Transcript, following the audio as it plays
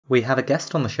We have a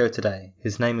guest on the show today.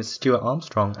 His name is Stuart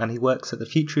Armstrong, and he works at the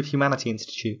Future of Humanity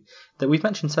Institute that we've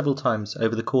mentioned several times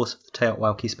over the course of the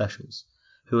TEOTWAWKI specials,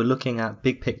 who are looking at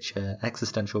big-picture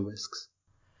existential risks.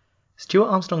 Stuart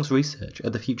Armstrong's research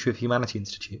at the Future of Humanity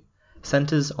Institute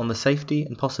centres on the safety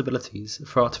and possibilities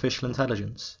for artificial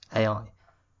intelligence, AI,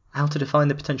 how to define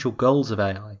the potential goals of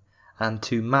AI, and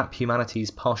to map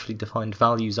humanity's partially defined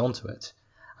values onto it,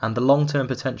 and the long-term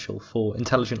potential for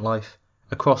intelligent life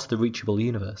across the reachable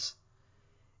universe.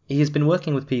 He has been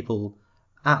working with people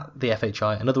at the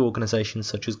FHI and other organisations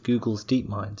such as Google's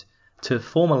DeepMind to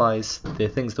formalise the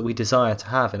things that we desire to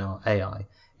have in our AI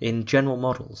in general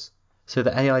models, so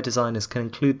that AI designers can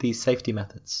include these safety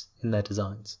methods in their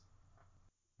designs.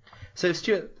 So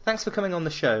Stuart, thanks for coming on the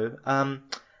show.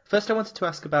 First I wanted to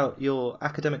ask about your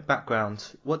academic background.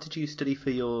 What did you study for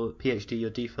your PhD, your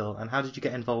DPhil, and how did you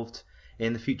get involved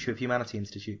in the Future of Humanity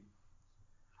Institute?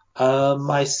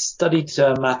 I studied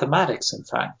mathematics, in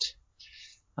fact,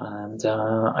 and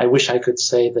I wish I could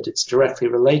say that it's directly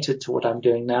related to what I'm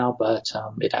doing now, but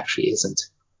it actually isn't.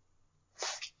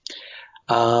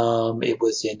 It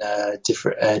was in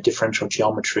differential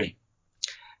geometry.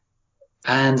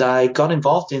 And I got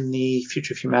involved in the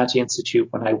Future of Humanity Institute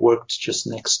when I worked just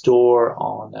next door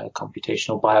on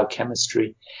computational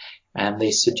biochemistry, and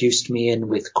they seduced me in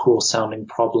with cool-sounding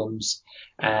problems.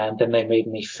 And then they made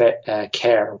me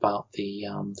care about the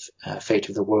fate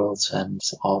of the world and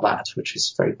all that, which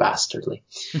is very bastardly.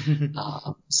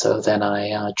 So then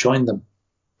I joined them.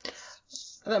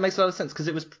 That makes a lot of sense, because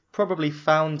it was probably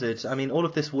founded, I mean, all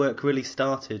of this work really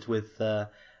started with,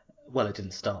 well, it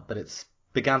didn't start, but it's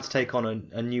began to take on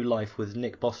a new life with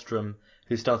Nick Bostrom,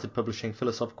 who started publishing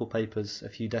philosophical papers a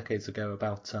few decades ago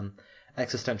about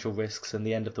existential risks and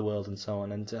the end of the world and so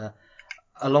on. And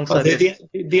alongside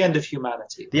the end of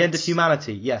humanity. The end of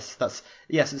humanity, yes.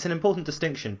 It's an important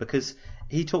distinction, because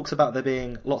he talks about there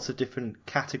being lots of different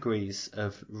categories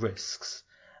of risks,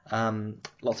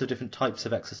 lots of different types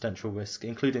of existential risk,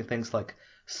 including things like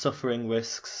suffering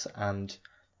risks and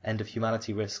end of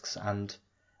humanity risks and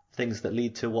things that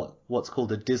lead to what's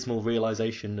called a dismal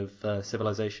realization of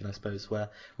civilization, I suppose, where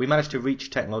we manage to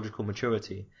reach technological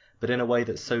maturity, but in a way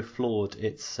that's so flawed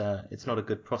it's not a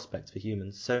good prospect for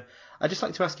humans. So I'd just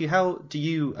like to ask you, how do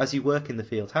you, as you work in the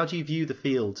field, how do you view the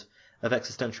field of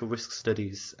existential risk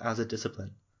studies as a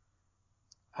discipline?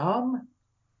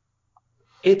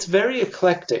 It's very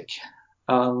eclectic,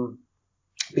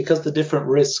 because the different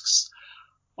risks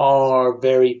are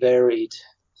very varied.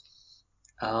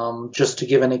 Just to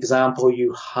give an example,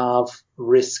 you have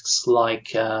risks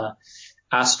like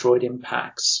asteroid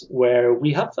impacts, where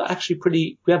we have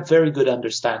very good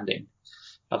understanding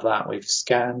of that. We've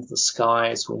scanned the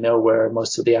skies, we know where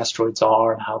most of the asteroids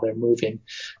are and how they're moving.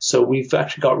 So we've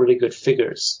actually got really good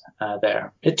figures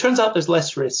there. It turns out there's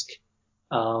less risk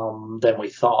than we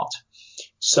thought.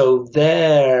 So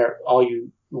there,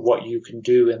 what you can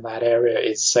do in that area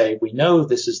is say, we know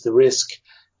this is the risk.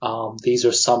 These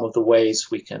are some of the ways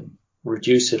we can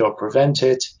reduce it or prevent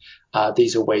it.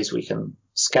 These are ways we can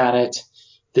scan it.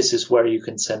 This is where you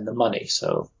can send the money.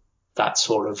 So that's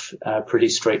sort of pretty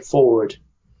straightforward.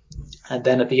 And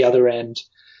then at the other end,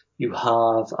 you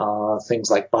have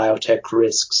things like biotech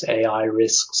risks, AI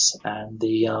risks, and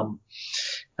the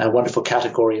wonderful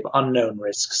category of unknown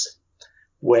risks,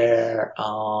 where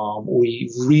we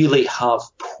really have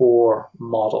poor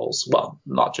models. Well,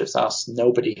 not just us.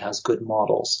 Nobody has good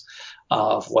models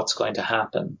of what's going to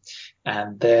happen.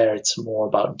 And there it's more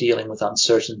about dealing with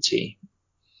uncertainty.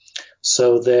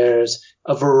 So there's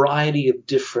a variety of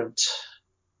different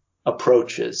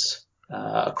approaches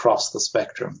across the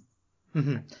spectrum.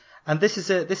 Mm-hmm. And this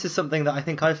is something that I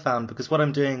think I've found, because what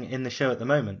I'm doing in the show at the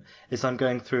moment is I'm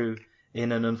going through,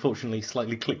 in an unfortunately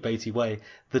slightly clickbaity way,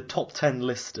 the top 10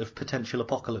 list of potential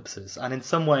apocalypses. And in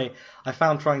some way, I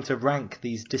found trying to rank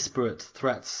these disparate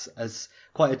threats as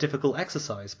quite a difficult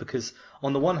exercise, because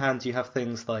on the one hand, you have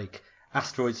things like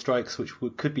asteroid strikes, which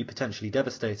could be potentially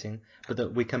devastating, but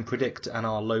that we can predict and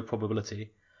are low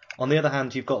probability. On the other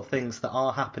hand, you've got things that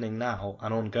are happening now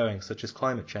and ongoing, such as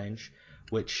climate change,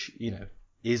 which,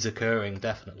 is occurring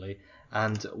definitely,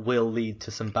 and will lead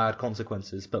to some bad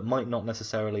consequences, but might not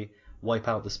necessarily wipe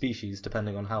out the species,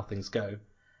 depending on how things go.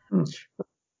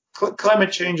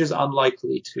 Climate change is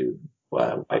unlikely to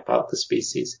wipe out the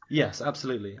species. Yes,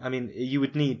 absolutely. I mean, you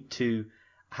would need to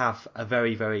have a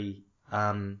very, very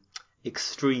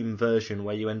extreme version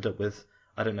where you end up with,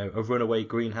 I don't know, a runaway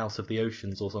greenhouse of the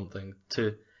oceans or something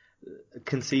to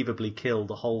conceivably kill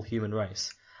the whole human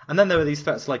race. And then there are these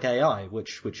threats like AI,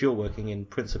 which you're working in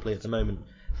principally at the moment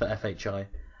for FHI.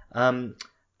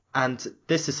 And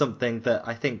this is something that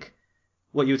I think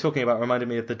what you were talking about reminded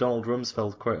me of the Donald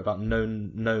Rumsfeld quote about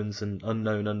known knowns and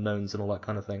unknown unknowns and all that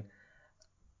kind of thing.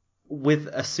 With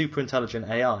a super intelligent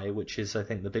AI, which is, I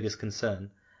think, the biggest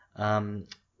concern,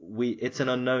 it's an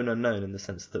unknown unknown in the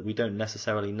sense that we don't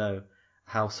necessarily know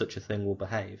how such a thing will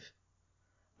behave.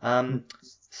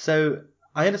 So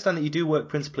I understand that you do work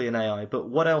principally in AI, but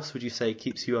what else would you say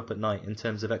keeps you up at night in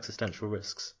terms of existential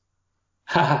risks?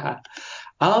 None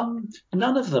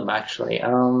of them, actually.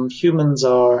 Humans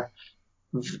are,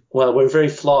 well, we're very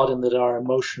flawed in that our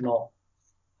emotional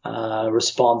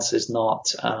response is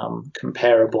not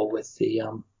comparable with the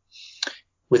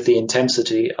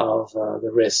intensity of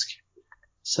the risk.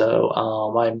 So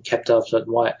I'm kept up at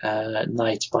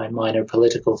night by minor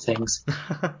political things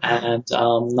and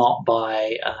not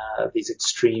by these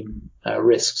extreme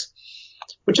risks,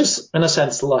 which is in a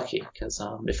sense lucky, because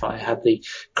if I had the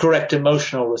correct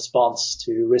emotional response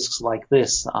to risks like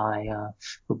this, I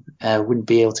wouldn't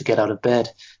be able to get out of bed.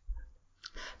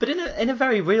 But in a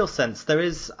very real sense, there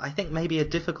is, I think, maybe a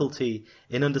difficulty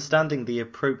in understanding the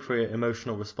appropriate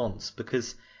emotional response,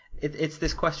 because it's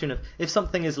this question of, if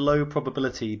something is low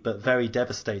probability but very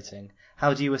devastating,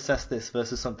 how do you assess this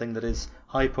versus something that is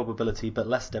high probability but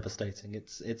less devastating?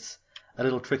 It's a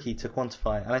little tricky to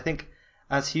quantify. And I think,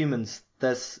 as humans,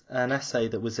 there's an essay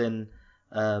that was in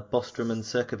Bostrom and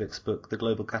Cerkovic's book, the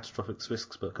Global Catastrophic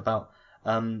Risks book, about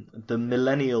the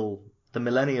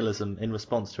millennialism in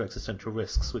response to existential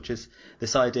risks, which is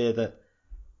this idea that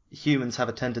humans have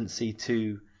a tendency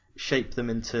to shape them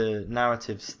into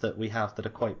narratives that we have that are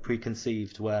quite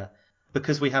preconceived, where,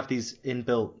 because we have these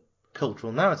inbuilt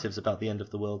cultural narratives about the end of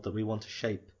the world that we want to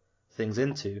shape things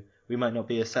into, we might not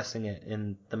be assessing it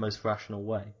in the most rational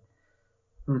way.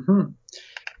 Mm-hmm.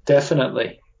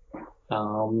 Definitely.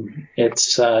 It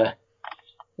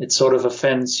sort of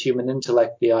offends human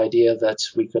intellect, the idea that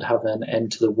we could have an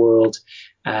end to the world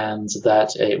and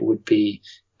that it would be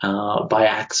by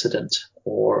accident,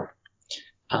 or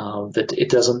that it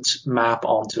doesn't map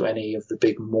onto any of the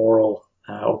big moral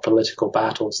or political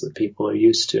battles that people are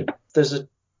used to. There's a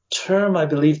term, I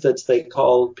believe, that they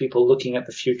call people looking at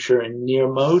the future in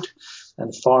near mode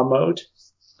and far mode.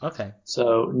 Okay.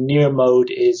 So near mode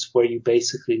is where you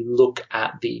basically look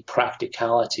at the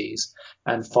practicalities,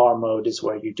 and far mode is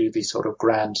where you do these sort of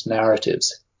grand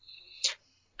narratives.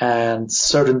 And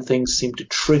certain things seem to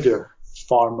trigger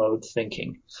far mode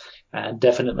thinking. And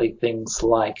definitely things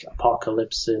like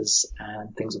apocalypses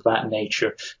and things of that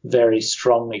nature very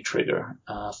strongly trigger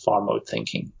far mode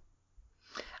thinking.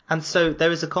 And so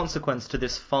there is a consequence to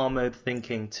this far mode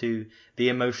thinking to the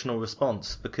emotional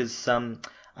response, because I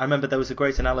remember there was a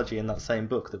great analogy in that same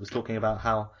book that was talking about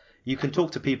how you can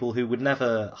talk to people who would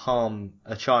never harm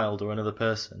a child or another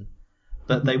person,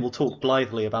 but they will talk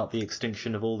blithely about the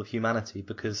extinction of all of humanity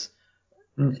because,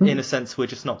 in a sense, we're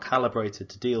just not calibrated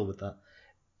to deal with that.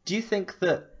 Do you think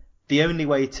that the only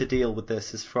way to deal with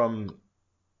this is from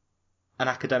an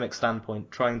academic standpoint,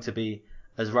 trying to be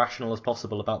as rational as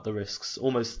possible about the risks,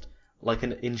 almost like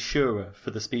an insurer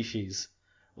for the species?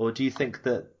 Or do you think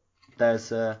that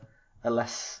there's a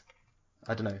less,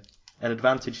 I don't know, an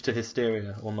advantage to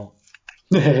hysteria or not?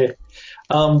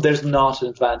 There's not an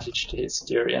advantage to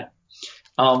hysteria.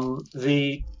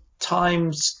 The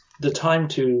time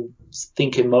to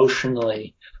think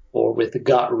emotionally or with the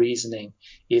gut reasoning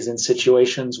is in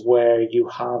situations where you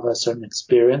have a certain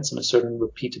experience and a certain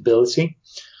repeatability.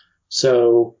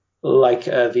 So like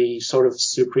the sort of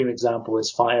supreme example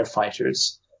is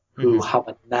firefighters who have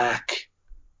a knack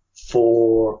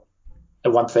for,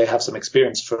 once they have some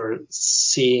experience, for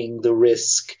seeing the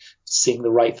risk, seeing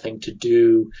the right thing to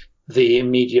do, the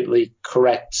immediately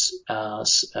correct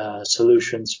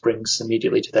solution springs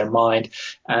immediately to their mind,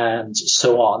 and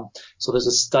so on. So there's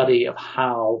a study of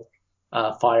how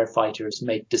firefighters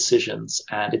make decisions,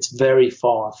 and it's very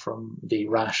far from the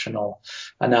rational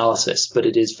analysis, but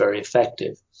it is very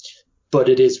effective. But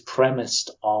it is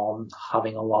premised on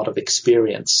having a lot of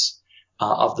experience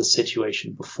of the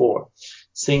situation before.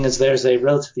 Seeing as there's a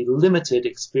relatively limited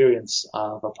experience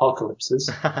of apocalypses,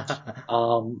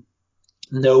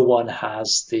 no one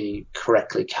has the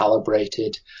correctly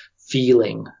calibrated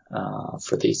feeling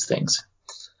for these things.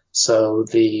 So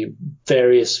the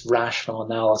various rational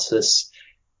analysis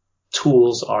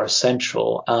tools are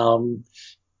essential.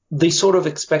 The sort of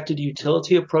expected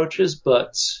utility approaches,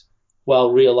 but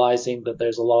while realizing that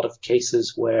there's a lot of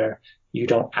cases where you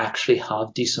don't actually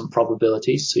have decent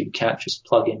probabilities, so you can't just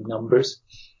plug in numbers.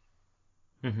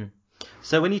 Mm-hmm.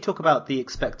 So when you talk about the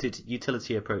expected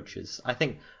utility approaches, I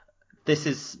think this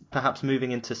is perhaps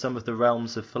moving into some of the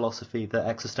realms of philosophy that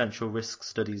existential risk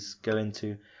studies go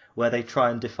into, where they try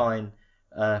and define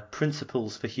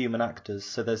principles for human actors.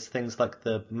 So there's things like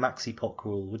the Maxi-POC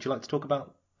rule. Would you like to talk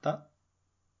about that?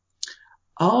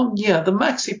 Yeah, the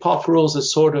Maxi-POC rule is a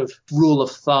sort of rule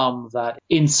of thumb that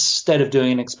instead of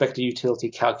doing an expected utility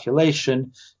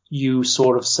calculation, you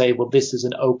sort of say, well, this is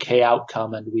an okay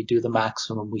outcome, and we do the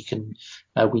maximum we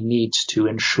need to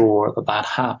ensure that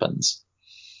happens.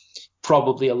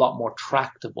 Probably a lot more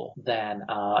tractable than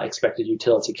expected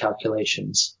utility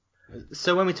calculations.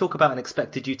 So when we talk about an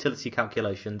expected utility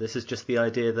calculation, this is just the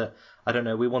idea that, I don't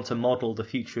know, we want to model the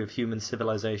future of human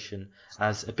civilization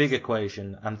as a big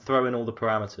equation and throw in all the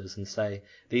parameters and say,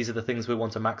 these are the things we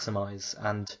want to maximize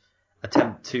and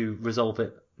attempt to resolve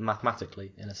it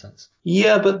mathematically, in a sense.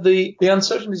 Yeah, but the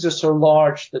uncertainties are so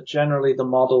large that generally the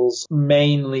models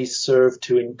mainly serve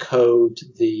to encode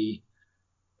the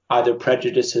either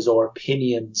prejudices or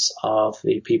opinions of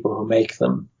the people who make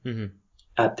them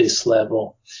at this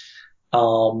level.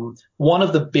 One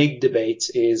of the big debates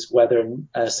is whether,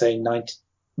 say,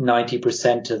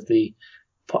 90% of the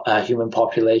human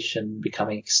population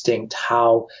becoming extinct,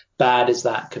 how bad is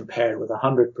that compared with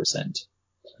 100%?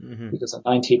 Because a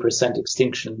 90%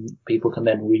 extinction, people can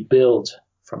then rebuild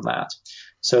from that.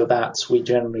 So we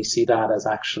generally see that as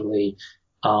actually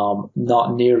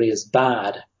not nearly as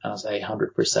bad as a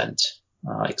 100%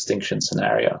 extinction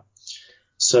scenario.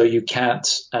 So you can't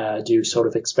do sort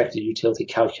of expected utility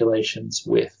calculations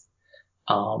with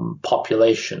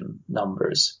population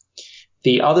numbers.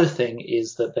 The other thing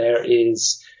is that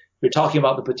we're talking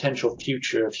about the potential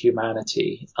future of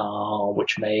humanity,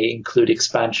 which may include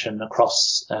expansion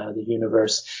across the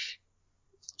universe.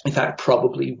 In fact,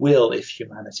 probably will if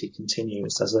humanity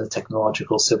continues as a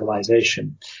technological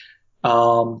civilization.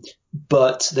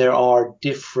 But there are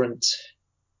different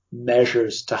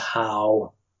measures to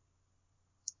how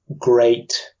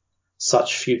great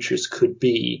such futures could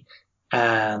be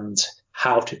and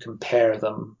how to compare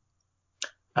them.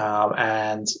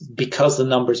 And because the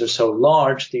numbers are so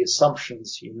large, the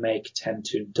assumptions you make tend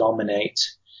to dominate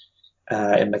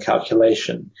in the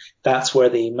calculation. That's where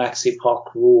the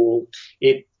Maxi-POC rule,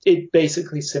 it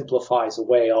basically simplifies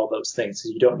away all those things.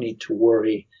 You don't need to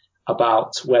worry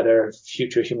about whether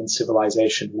future human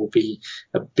civilization will be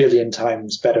 1 billion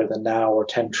times better than now or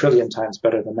 10 trillion times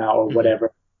better than now or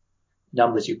whatever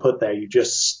numbers you put there, you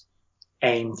just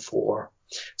aim for.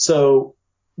 So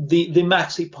the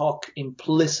Maxi-POC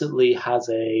implicitly has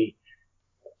a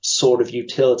sort of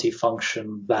utility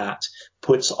function that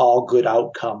puts all good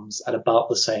outcomes at about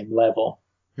the same level.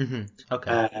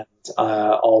 Okay. And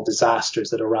all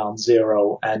disasters at around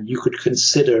zero. And you could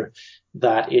consider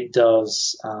that it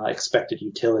does expected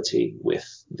utility with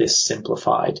this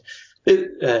simplified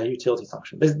utility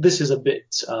function. This is a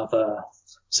bit of a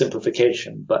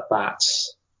simplification, but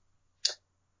that's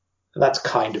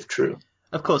kind of true.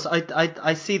 Of course,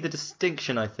 I see the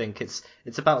distinction. I think it's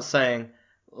about saying,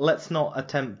 let's not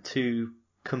attempt to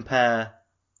compare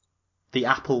the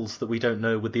apples that we don't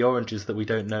know with the oranges that we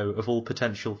don't know of all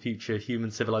potential future human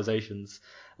civilizations.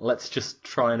 Let's just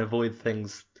try and avoid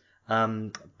things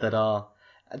that are...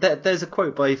 There's a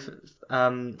quote by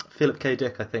Philip K.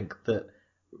 Dick, I think, that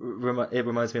it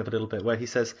reminds me of a little bit, where he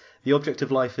says, the object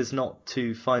of life is not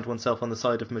to find oneself on the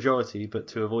side of majority, but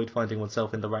to avoid finding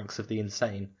oneself in the ranks of the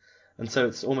insane. And so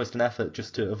it's almost an effort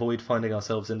just to avoid finding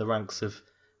ourselves in the ranks of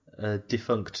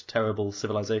defunct, terrible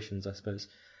civilizations, I suppose.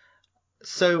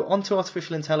 So on to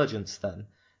artificial intelligence then.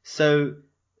 So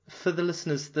for the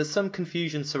listeners, there's some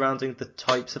confusion surrounding the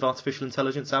types of artificial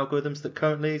intelligence algorithms that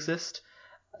currently exist.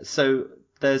 So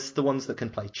there's the ones that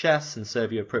can play chess and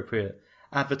serve you appropriate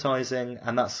advertising,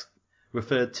 and that's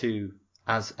referred to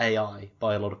as AI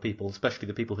by a lot of people, especially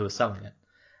the people who are selling it.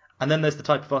 And then there's the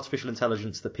type of artificial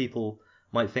intelligence that people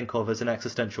might think of as an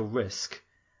existential risk.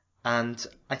 And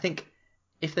I think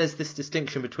if there's this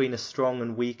distinction between a strong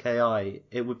and weak AI,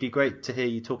 it would be great to hear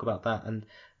you talk about that and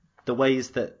the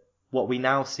ways that what we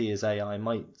now see as AI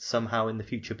might somehow in the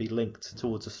future be linked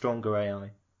towards a stronger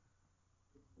AI.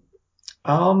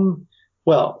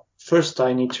 Well, first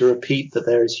I need to repeat that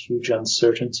there is huge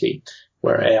uncertainty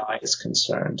where AI is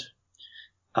concerned.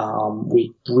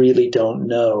 We really don't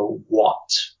know what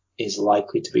is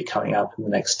likely to be coming up in the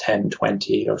next 10,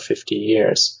 20, or 50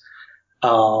 years.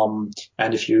 And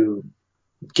if you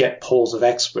get polls of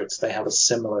experts, they have a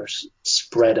similar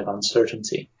spread of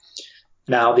uncertainty.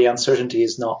 Now, the uncertainty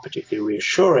is not particularly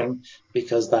reassuring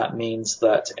because that means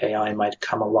that AI might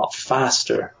come a lot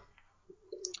faster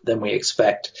than we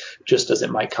expect, just as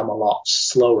it might come a lot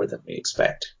slower than we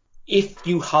expect. If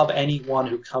you have anyone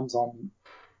who comes on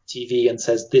TV and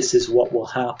says this is what will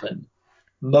happen,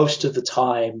 most of the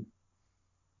time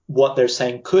what they're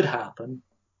saying could happen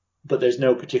but there's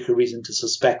no particular reason to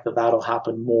suspect that that'll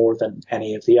happen more than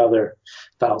any of the other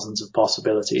thousands of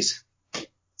possibilities.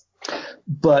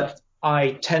 But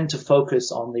I tend to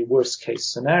focus on the worst case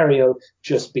scenario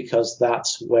just because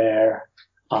that's where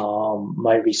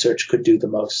my research could do the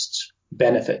most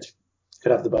benefit,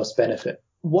 could have the most benefit.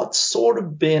 What's sort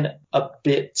of been a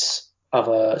bit of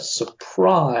a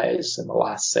surprise in the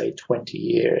last, say, 20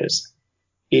 years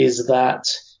is that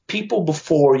people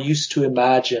before used to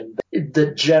imagine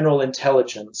that general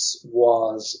intelligence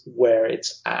was where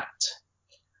it's at.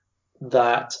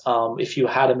 That if you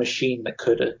had a machine that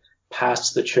could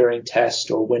pass the Turing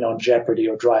test or win on Jeopardy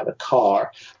or drive a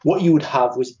car, what you would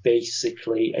have was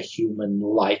basically a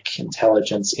human-like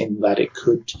intelligence in that it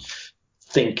could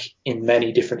think in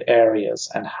many different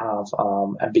areas and have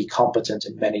and be competent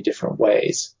in many different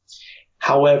ways.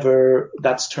 However,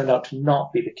 that's turned out to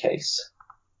not be the case.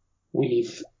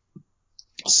 We've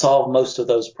solved most of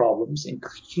those problems,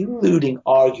 including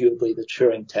arguably the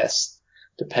Turing test,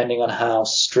 depending on how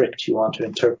strict you want to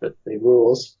interpret the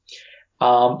rules,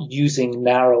 using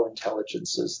narrow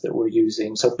intelligences that we're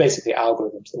using. So basically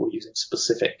algorithms that we're using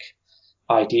specific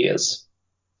ideas,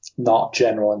 not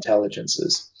general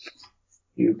intelligences.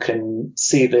 You can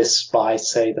see this by,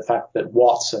 say, the fact that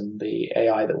Watson, the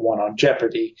AI that won on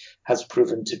Jeopardy, has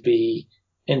proven to be,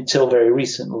 until very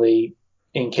recently,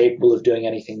 incapable of doing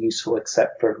anything useful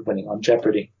except for winning on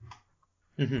Jeopardy.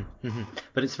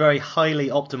 But it's very highly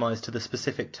optimized to the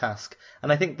specific task.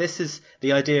 And I think this is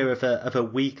the idea of a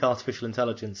weak artificial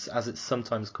intelligence, as it's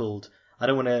sometimes called. I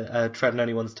don't want to tread on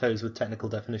anyone's toes with technical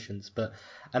definitions, but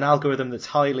an algorithm that's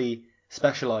highly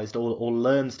specialized or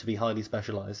learns to be highly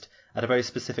specialized at a very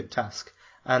specific task.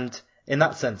 And in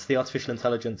that sense, the artificial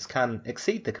intelligence can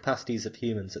exceed the capacities of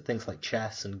humans at things like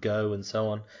chess and Go and so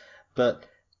on. But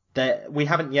we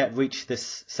haven't yet reached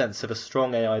this sense of a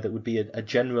strong AI that would be a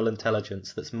general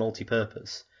intelligence that's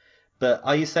multi-purpose. But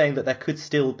are you saying that there could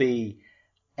still be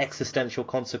existential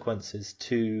consequences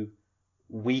to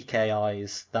weak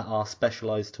AIs that are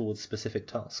specialized towards specific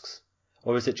tasks?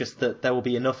 Or is it just that there will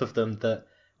be enough of them that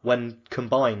when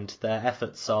combined, their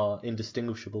efforts are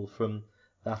indistinguishable from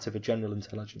that of a general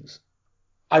intelligence?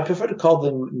 I prefer to call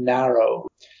them narrow.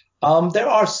 There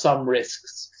are some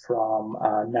risks from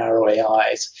narrow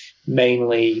AIs,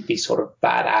 mainly the sort of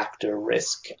bad actor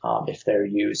risk if they're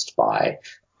used by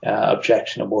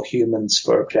objectionable humans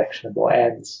for objectionable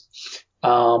ends.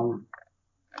 And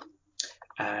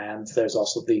there's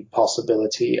also the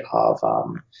possibility of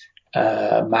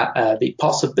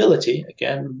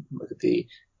again, look at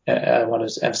I want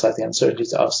to emphasize the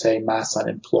uncertainties of, say, mass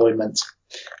unemployment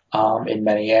in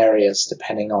many areas,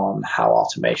 depending on how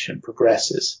automation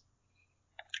progresses.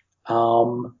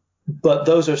 But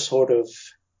those are sort of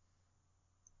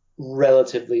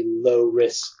relatively low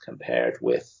risk compared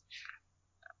with,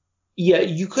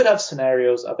 you could have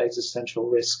scenarios of existential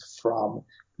risk from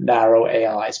narrow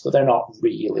AIs, but they're not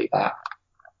really that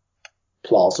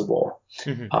plausible.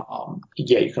 You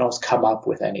can always come up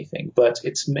with anything, but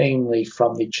it's mainly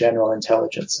from the general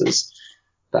intelligences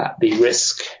that the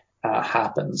risk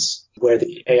happens, where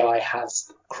the AI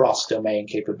has cross-domain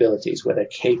capabilities, where they're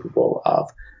capable of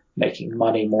making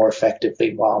money more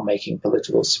effectively while making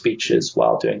political speeches,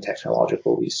 while doing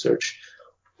technological research,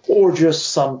 or just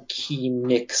some key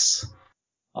mix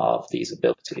of these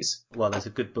abilities. Well, there's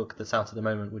a good book that's out at the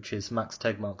moment, which is Max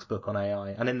Tegmark's book on AI.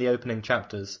 And in the opening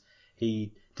chapters,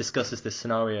 he discusses this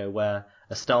scenario where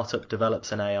a startup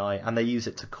develops an AI and they use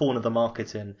it to corner the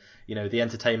market in, the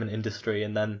entertainment industry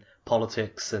and then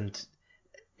politics, and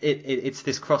it's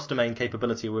this cross-domain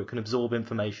capability where it can absorb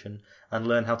information and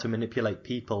learn how to manipulate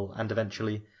people and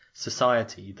eventually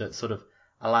society that sort of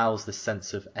allows this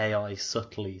sense of AI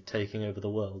subtly taking over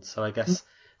the world. So I guess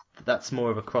that's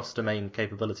more of a cross-domain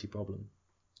capability problem.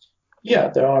 Yeah,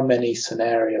 there are many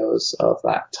scenarios of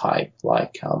that type.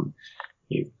 Like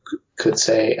you could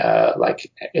say,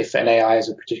 like if an AI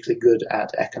is particularly good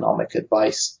at economic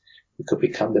advice, you could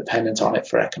become dependent on it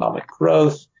for economic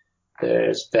growth.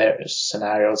 There's various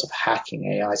scenarios of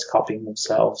hacking AIs, copying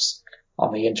themselves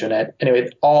on the internet. Anyway,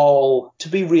 all to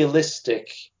be realistic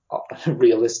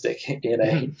in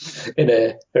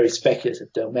a very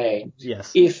speculative domain.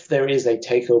 Yes. If there is a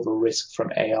takeover risk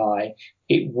from AI,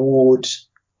 it would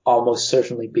almost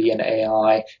certainly be an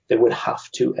AI that would have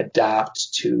to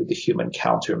adapt to the human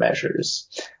countermeasures,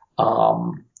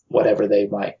 whatever they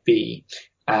might be,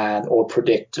 or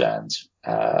predict and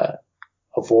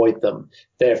avoid them.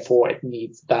 Therefore, it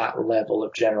needs that level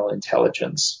of general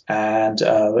intelligence. And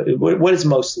what is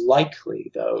most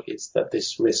likely, though, is that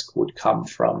this risk would come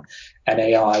from an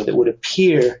AI that would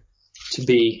appear to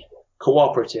be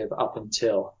cooperative up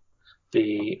until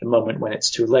the moment when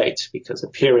it's too late, because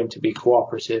appearing to be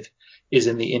cooperative is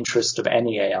in the interest of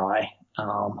any AI,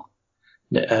 no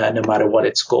matter what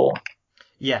its goal.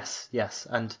 Yes,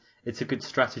 and it's a good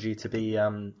strategy to be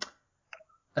a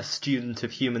student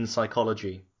of human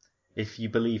psychology if you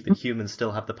believe that humans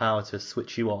still have the power to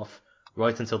switch you off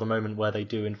right until the moment where they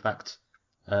do in fact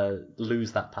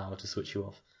lose that power to switch you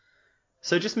off.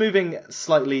 So just moving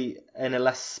slightly in a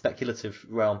less speculative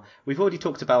realm, we've already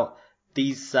talked about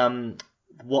these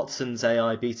Watson's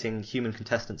AI beating human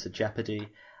contestants at Jeopardy,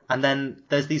 and then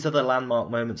there's these other landmark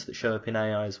moments that show up in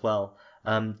AI as well.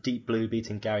 Deep Blue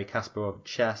beating Garry Kasparov at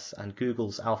chess, and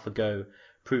Google's AlphaGo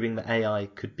proving that AI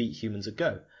could beat humans at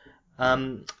Go.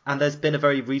 And there's been a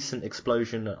very recent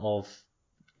explosion of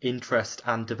interest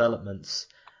and developments.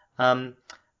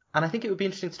 And I think it would be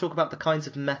interesting to talk about the kinds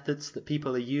of methods that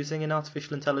people are using in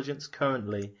artificial intelligence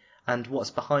currently and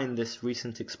what's behind this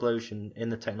recent explosion in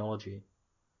the technology.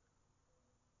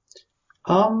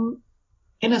 In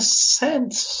a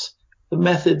sense, the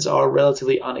methods are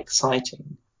relatively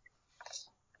unexciting,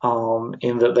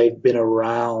 in that they've been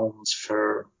around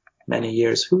for many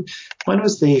years. When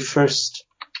was the first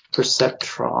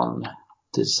perceptron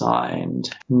designed?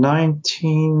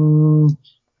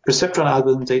 Perceptron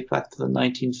algorithms date back to the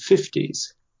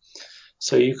 1950s.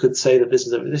 So you could say that this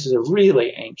is a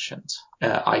really ancient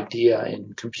idea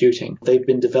in computing. They've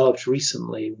been developed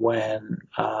recently when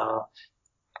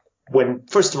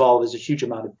first of all, there's a huge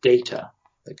amount of data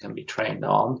that can be trained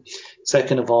on.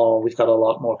 Second of all, we've got a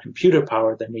lot more computer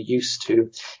power than we used to.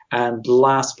 And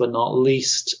last but not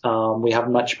least, we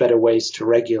have much better ways to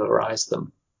regularize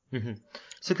them. Mm-hmm.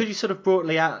 So could you sort of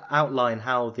broadly outline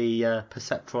how the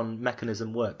perceptron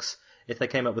mechanism works? If they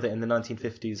came up with it in the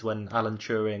 1950s when Alan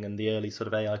Turing and the early sort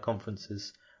of AI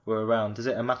conferences were around, is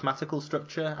it a mathematical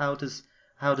structure? How does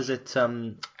it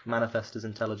manifest as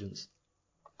intelligence?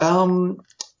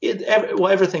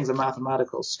 Everything's a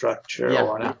mathematical structure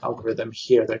or an algorithm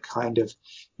here. They're kind of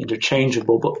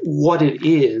interchangeable. But what it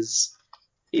is,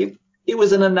 it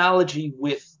was an analogy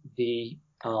with the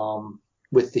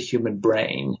human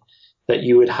brain, that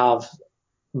you would have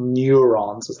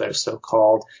neurons, as they're so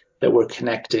called, that were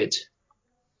connected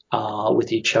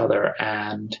with each other,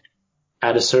 and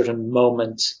at a certain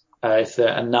moment, if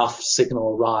enough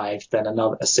signal arrived, then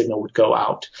a signal would go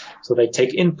out. So they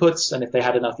take inputs, and if they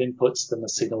had enough inputs, then the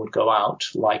signal would go out,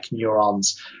 like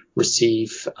neurons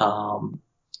receive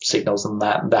signals, and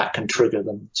that can trigger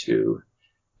them to,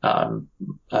 I'm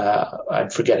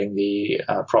forgetting the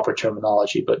proper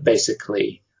terminology, but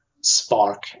basically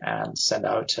spark and send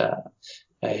out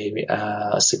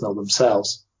a signal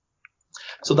themselves.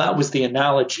 So that was the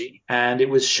analogy, and it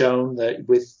was shown that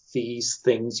with these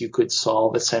things you could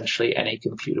solve essentially any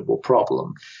computable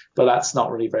problem. But that's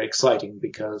not really very exciting,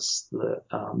 because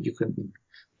you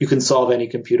can solve any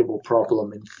computable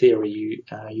problem in theory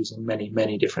using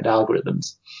many different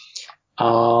algorithms.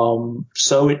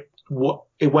 So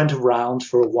it went around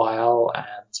for a while, and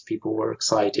people were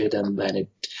excited, and then it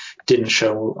didn't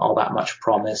show all that much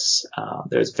promise.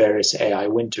 There's various AI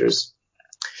winters,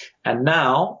 and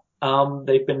now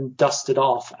they've been dusted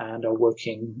off and are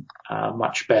working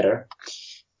much better.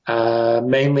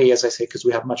 Mainly, as I say, because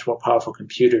we have much more powerful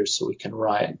computers, so we can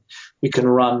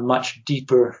run much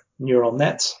deeper neural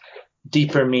nets.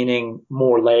 Deeper meaning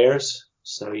more layers.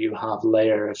 So you have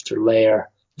layer after layer,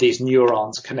 these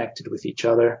neurons connected with each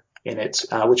other in it,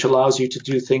 which allows you to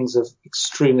do things of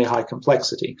extremely high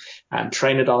complexity and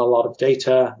train it on a lot of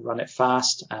data, run it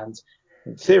fast, and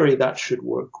in theory that should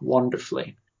work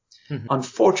wonderfully. Mm-hmm.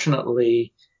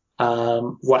 Unfortunately,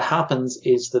 what happens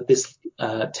is that this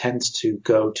tends to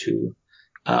go to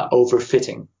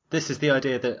overfitting. This is the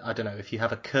idea that, I don't know, if you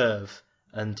have a curve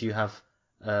and you have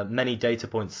many data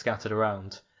points scattered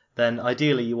around, then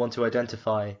ideally you want to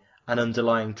identify an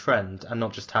underlying trend and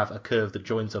not just have a curve that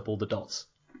joins up all the dots.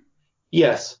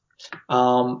 Yes.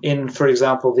 For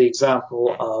example, the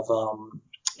example of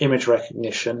image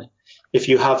recognition, if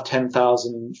you have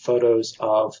 10,000 photos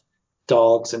of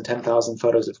dogs and 10,000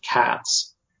 photos of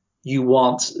cats, you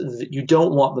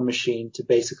don't want the machine to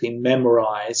basically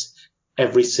memorize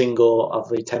every single of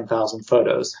the 10,000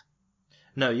 photos.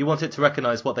 No, you want it to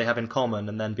recognize what they have in common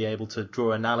and then be able to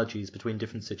draw analogies between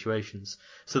different situations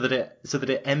so that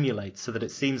it emulates, so that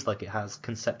it seems like it has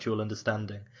conceptual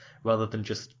understanding rather than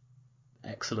just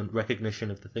excellent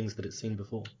recognition of the things that it's seen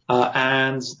before.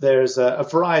 And there's a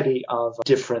variety of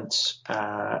different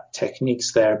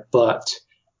techniques there, but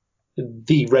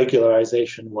the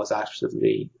regularization was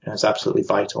absolutely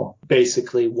vital.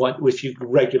 Basically, if you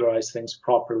regularize things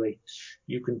properly,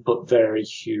 you can put very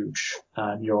huge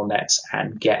neural nets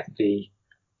and get the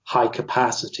high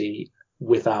capacity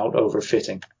without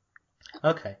overfitting.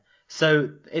 Okay.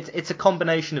 So it's a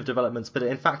combination of developments, but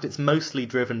in fact it's mostly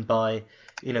driven by,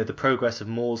 the progress of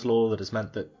Moore's law that has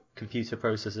meant that computer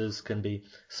processors can be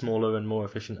smaller and more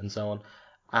efficient and so on,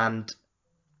 and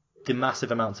the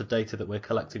massive amounts of data that we're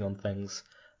collecting on things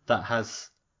that has,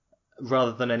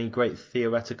 rather than any great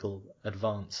theoretical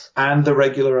advance. And the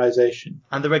regularization.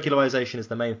 And the regularization is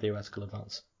the main theoretical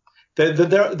advance.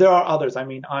 There are others. I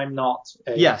mean, I'm not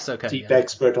a deep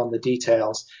expert on the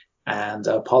details, and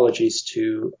apologies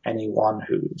to anyone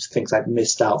who thinks I've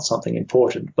missed out something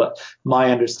important, but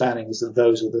my understanding is that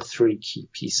those are the three key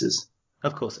pieces.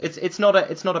 Of course, it's not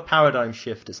a paradigm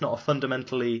shift. It's not a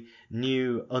fundamentally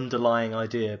new underlying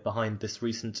idea behind this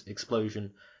recent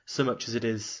explosion, so much as it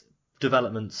is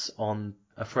developments on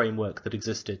a framework that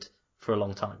existed for a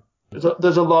long time.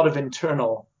 There's a lot of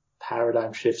internal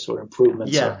paradigm shifts or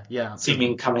improvements,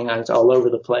 seeming coming out all over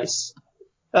the place.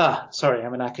 Sorry,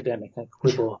 I'm an academic. I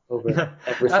quibble over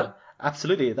everything.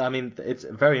 Absolutely. I mean, it's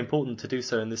very important to do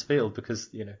so in this field because,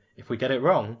 if we get it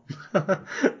wrong,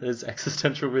 there's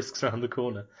existential risks around the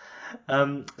corner.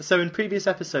 So in previous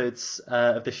episodes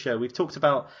of this show, we've talked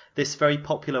about this very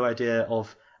popular idea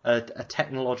of a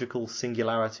technological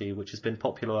singularity, which has been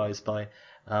popularized by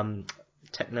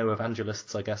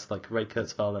techno-evangelists, I guess, like Ray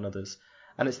Kurzweil and others.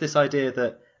 And it's this idea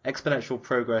that exponential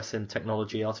progress in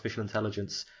technology, artificial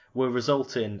intelligence, will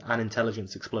result in an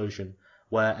intelligence explosion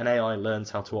where an AI learns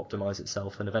how to optimize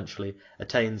itself and eventually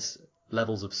attains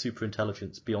levels of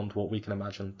superintelligence beyond what we can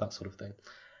imagine, that sort of thing.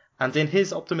 And in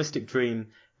his optimistic dream,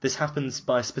 this happens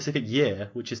by a specific year,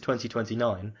 which is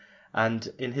 2029.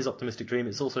 And in his optimistic dream,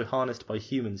 it's also harnessed by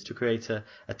humans to create a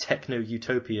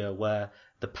techno-utopia where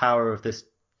the power of this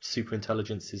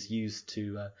superintelligence is used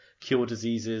to cure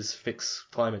diseases, fix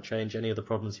climate change, any other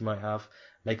problems you might have,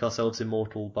 make ourselves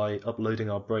immortal by uploading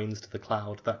our brains to the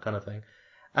cloud, that kind of thing.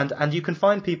 And you can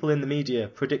find people in the media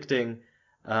predicting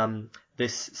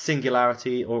this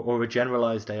singularity or a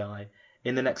generalized AI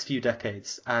in the next few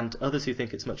decades, and others who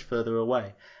think it's much further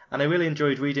away. And I really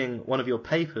enjoyed reading one of your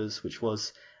papers, which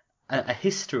was a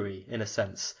history, in a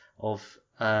sense, of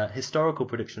historical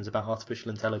predictions about artificial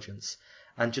intelligence,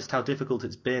 and just how difficult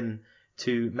it's been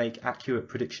to make accurate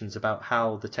predictions about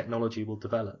how the technology will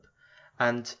develop.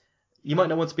 And you might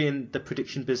not want to be in the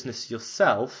prediction business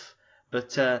yourself,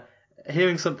 but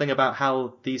hearing something about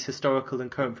how these historical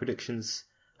and current predictions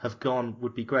have gone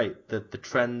would be great. The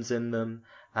trends in them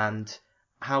and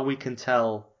how we can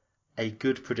tell a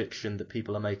good prediction that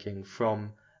people are making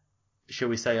from, shall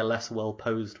we say, a less well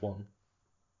posed one.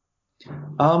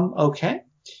 Okay.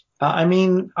 I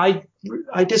mean, I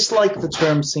dislike the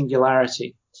term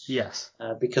singularity. Yes.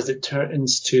 Because it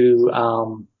turns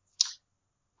to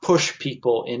push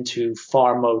people into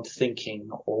far mode thinking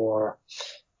or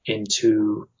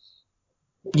into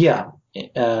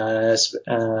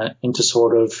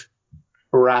sort of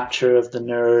rapture of the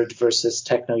nerd versus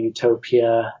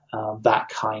techno-utopia, that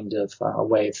kind of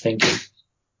way of thinking.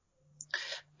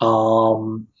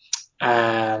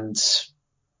 And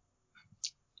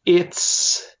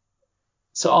it's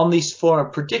so on these form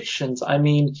of predictions. I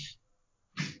mean,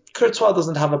 Kurzweil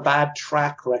doesn't have a bad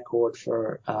track record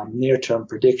for near-term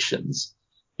predictions.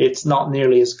 It's not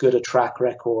nearly as good a track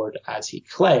record as he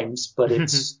claims, but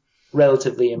it's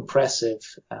relatively impressive.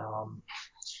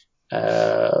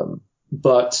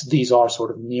 But these are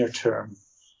sort of near-term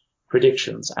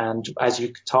predictions. And as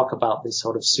you talk about this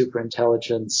sort of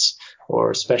superintelligence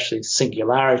or especially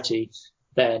singularity,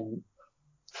 then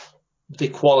the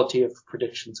quality of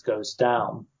predictions goes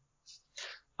down.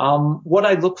 What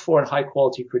I look for in high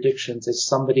quality predictions is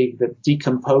somebody that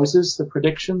decomposes the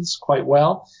predictions quite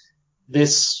well.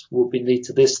 This will lead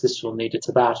to this, this will lead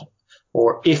to that.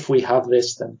 Or if we have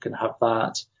this, then we can have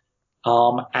that.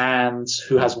 And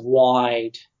who has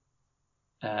wide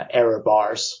error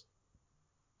bars.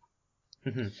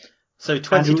 Mm-hmm. So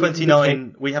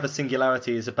 2029, we have a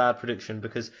singularity is a bad prediction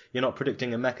because you're not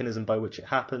predicting a mechanism by which it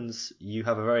happens. You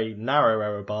have a very narrow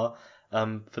error bar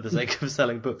for the sake of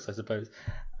selling books, I suppose.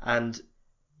 And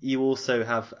you also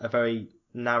have a very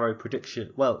narrow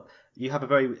prediction. Well, you have a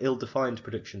very ill-defined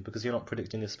prediction because you're not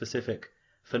predicting a specific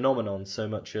phenomenon so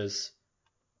much as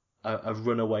a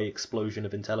runaway explosion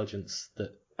of intelligence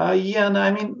that... I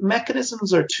mean,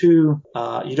 mechanisms are too...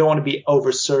 you don't want to be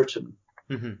over certain.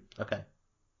 Mm-hmm. Okay.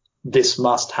 This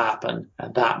must happen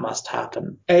and that must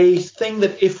happen. A thing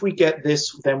that if we get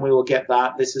this, then we will get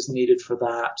that. This is needed for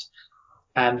that.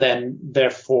 And then,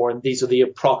 therefore, these are the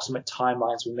approximate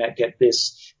timelines. We might get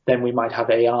this, then we might have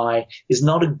AI, is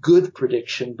not a good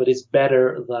prediction, but is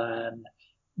better than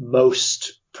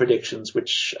most predictions,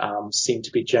 which seem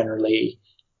to be generally,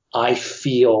 I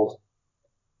feel,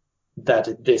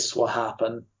 that this will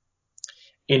happen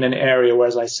in an area where,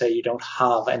 as I say, you don't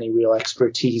have any real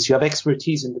expertise. You have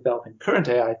expertise in developing current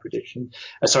AI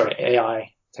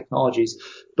technologies,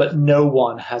 but no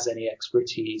one has any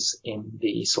expertise in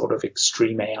the sort of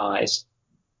extreme AIs,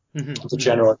 the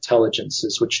general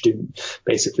intelligences, which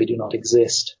basically do not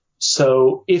exist.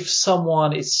 So if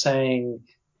someone is saying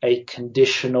a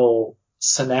conditional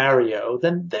scenario,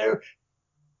 then they're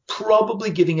probably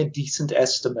giving a decent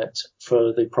estimate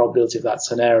for the probability of that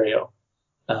scenario.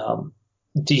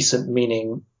 Decent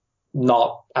meaning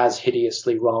not as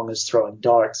hideously wrong as throwing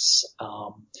darts.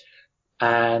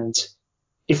 And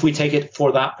if we take it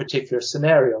for that particular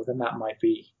scenario, then that might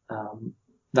be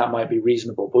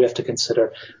reasonable. But we have to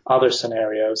consider other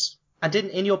scenarios. And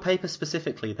in your paper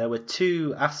specifically, there were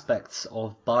two aspects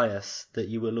of bias that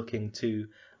you were looking to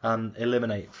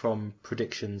eliminate from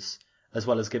predictions, as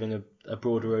well as giving a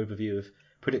broader overview of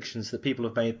predictions that people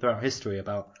have made throughout history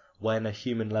about when a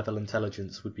human-level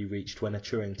intelligence would be reached, when a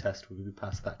Turing test would be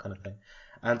passed, that kind of thing.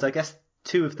 And I guess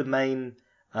two of the main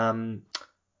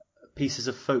pieces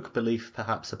of folk belief,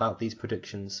 perhaps, about these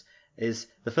predictions is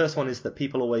the first one is that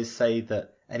people always say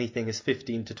that anything is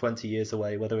 15 to 20 years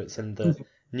away, whether it's in the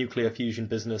nuclear fusion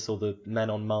business or the men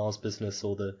on Mars business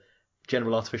or the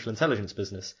general artificial intelligence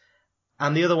business.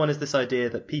 And the other one is this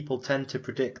idea that people tend to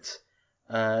predict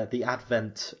the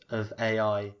advent of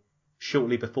AI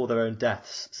shortly before their own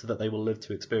deaths so that they will live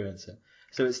to experience it.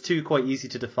 So it's two quite easy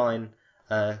to define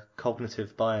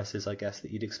cognitive biases, I guess,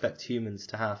 that you'd expect humans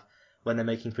to have when they're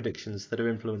making predictions that are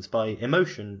influenced by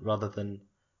emotion rather than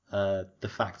the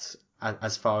facts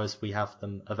as far as we have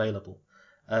them available.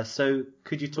 So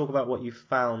could you talk about what you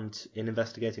found in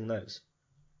investigating those?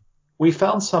 We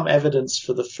found some evidence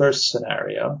for the first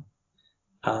scenario,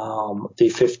 the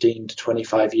 15 to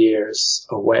 25 years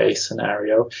away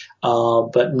scenario,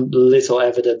 but little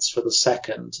evidence for the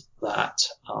second, that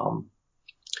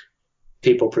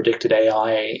people predicted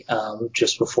AI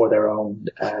just before their own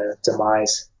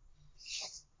demise.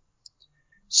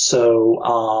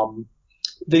 So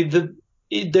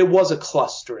there was a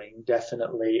clustering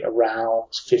definitely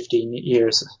around 15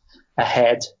 years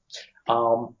ahead.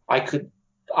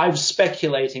 I'm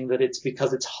speculating that it's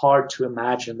because it's hard to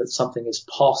imagine that something is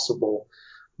possible,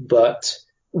 but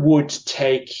would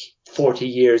take 40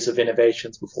 years of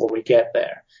innovations before we get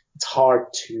there. It's hard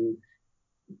to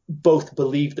both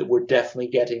believe that we're definitely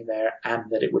getting there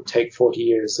and that it would take 40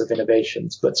 years of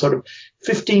innovations, but sort of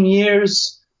 15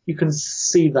 years, you can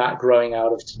see that growing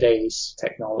out of today's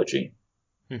technology.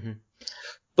 Mm-hmm.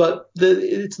 But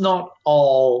it's not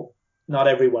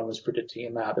everyone was predicting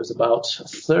in that. There's about a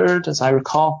third, as I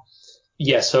recall.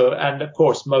 Yeah, and of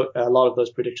course, a lot of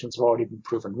those predictions have already been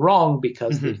proven wrong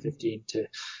because the 15 to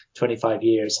 25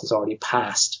 years has already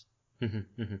passed.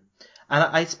 Mm-hmm, mm-hmm. And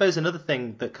I suppose another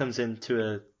thing that comes into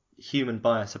a human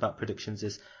bias about predictions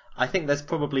is I think there's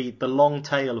probably the long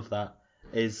tail of that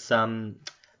is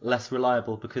less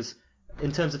reliable, because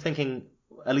in terms of thinking,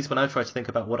 at least when I try to think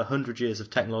about what 100 years of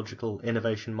technological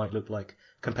innovation might look like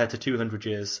compared to 200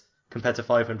 years, compared to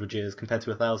 500 years, compared to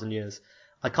 1,000 years,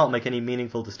 I can't make any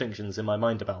meaningful distinctions in my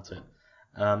mind about it.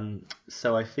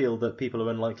 So I feel that people are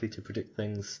unlikely to predict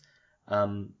things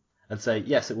and say,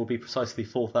 yes, it will be precisely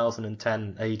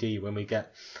 4010 AD when we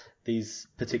get these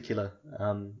particular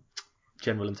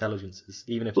general intelligences,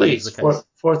 even if that is the case.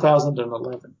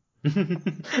 4011.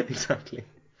 Exactly.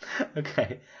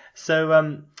 Okay.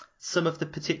 So some of the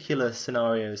particular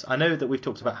scenarios, I know that we've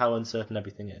talked about how uncertain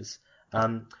everything is,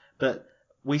 but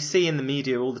we see in the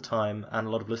media all the time, and a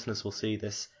lot of listeners will see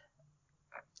this,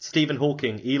 Stephen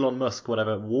Hawking, Elon Musk,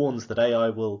 whatever, warns that AI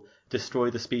will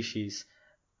destroy the species.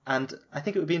 And I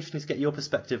think it would be interesting to get your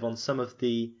perspective on some of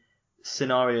the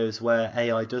scenarios where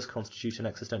AI does constitute an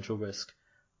existential risk.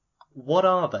 What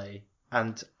are they,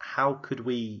 and how could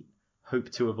we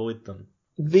hope to avoid them?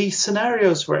 The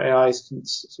scenarios where AI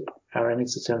are an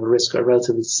existential risk are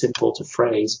relatively simple to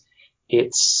phrase.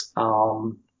 It's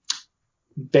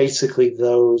basically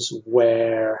those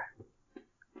where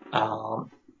the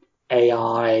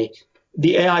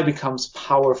AI becomes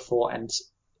powerful and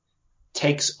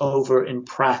takes over in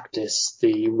practice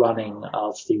the running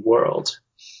of the world.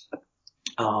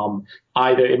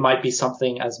 Either it might be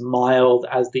something as mild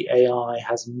as the AI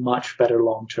has much better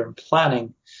long-term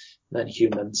planning than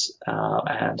humans,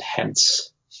 and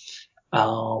hence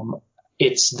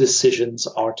its decisions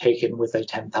are taken with a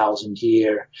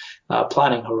 10,000-year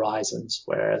planning horizons,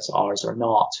 whereas ours are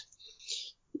not.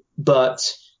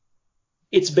 But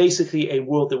it's basically a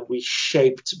world that will be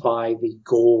shaped by the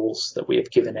goals that we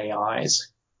have given AIs.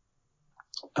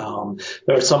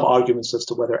 There are some arguments as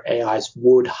to whether AIs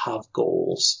would have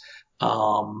goals.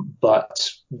 But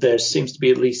there seems to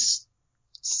be at least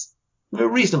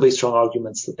reasonably strong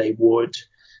arguments that they would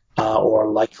or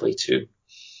are likely to.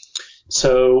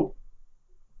 So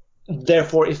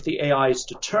therefore, if the AIs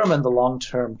determine the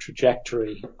long-term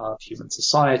trajectory of human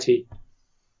society,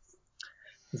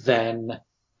 then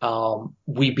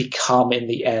we become in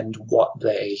the end what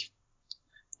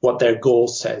their goal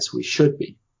says we should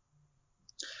be.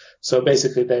 So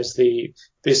basically there's the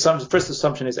first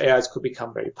assumption is AIs could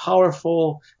become very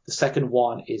powerful. The second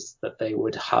one is that they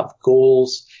would have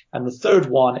goals. And the third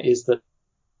one is that it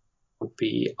would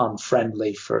be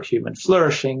unfriendly for human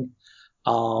flourishing,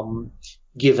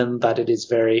 given that it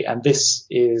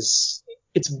is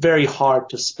it's very hard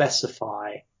to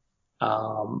specify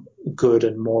good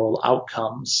and moral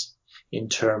outcomes in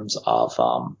terms of.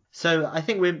 So I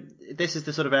think this is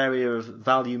the sort of area of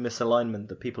value misalignment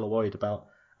that people are worried about.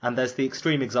 And there's the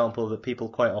extreme example that people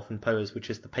quite often pose,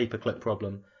 which is the paperclip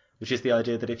problem, which is the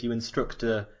idea that if you instruct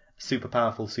a super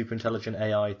powerful, super intelligent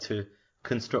AI to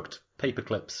construct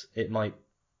paperclips, it might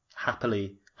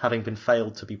happily, having been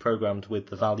failed to be programmed with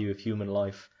the value of human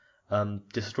life,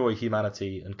 destroy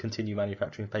humanity and continue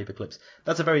manufacturing paperclips.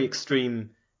 That's a very extreme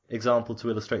example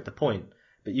to illustrate the point.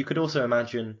 But you could also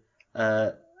imagine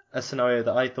a scenario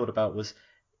that I thought about was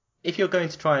if you're going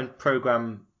to try and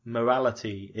program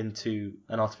morality into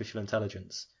an artificial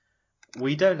intelligence,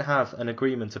 we don't have an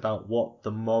agreement about what the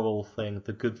moral thing,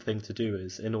 the good thing to do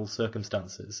is in all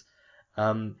circumstances.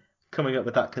 Coming up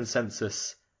with that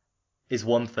consensus is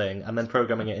one thing, and then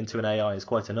programming it into an AI is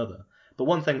quite another. But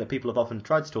one thing that people have often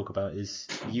tried to talk about is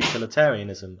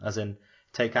utilitarianism, as in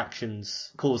take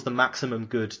actions, cause the maximum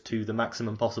good to the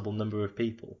maximum possible number of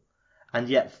people. And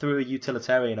yet through a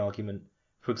utilitarian argument,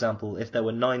 for example, if there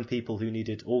were 9 people who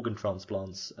needed organ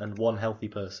transplants and 1 healthy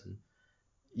person,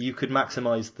 you could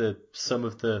maximize the sum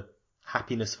of the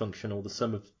happiness function or the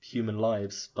sum of human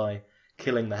lives by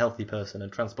killing the healthy person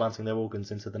and transplanting their organs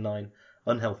into the 9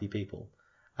 unhealthy people.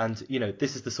 And,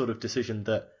 this is the sort of decision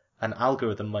that an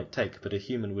algorithm might take, but a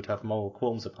human would have moral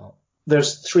qualms about.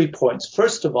 There's 3 points.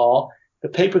 First of all, the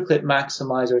paperclip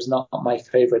maximizer is not my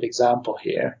favorite example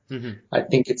here. Mm-hmm. I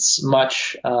think it's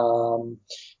much more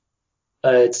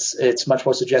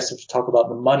suggestive to talk about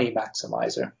the money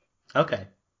maximizer. Okay.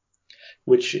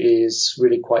 Which is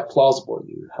really quite plausible.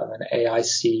 You have an AI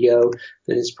CEO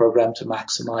that is programmed to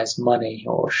maximize money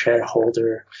or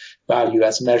shareholder value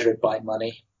as measured by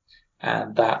money.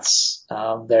 And that's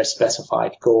their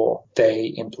specified goal. They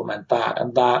implement that.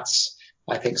 And that's,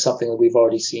 I think, something that we've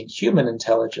already seen human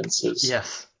intelligences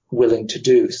willing to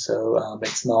do. So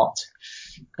it's not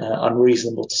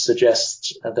unreasonable to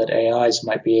suggest that AIs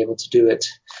might be able to do it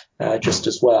just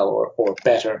as well or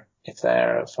better if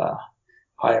they're of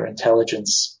higher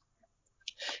intelligence.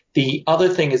 The other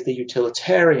thing is the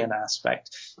utilitarian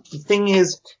aspect. The thing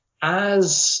is,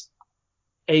 as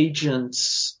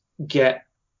agents get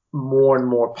more and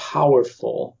more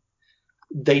powerful,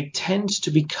 they tend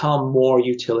to become more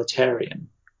utilitarian.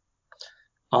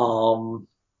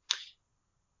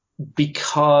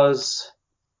 Because,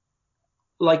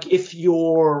 like, if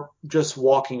you're just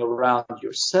walking around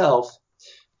yourself,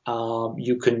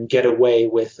 you can get away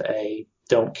with a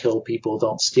don't kill people,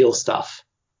 don't steal stuff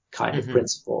kind of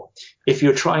principle. If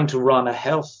you're trying to run a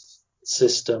health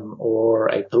system or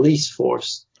a police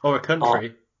force or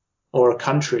a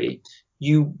country,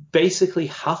 you basically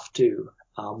have to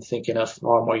think in a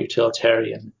far more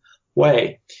utilitarian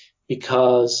way,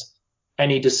 because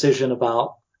any decision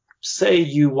about, say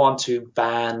you want to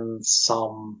ban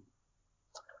some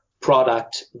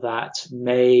product that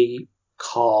may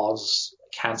cause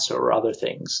cancer or other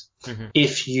things,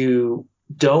 if you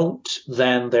don't,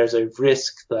 then there's a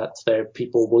risk that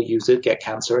people will use it, get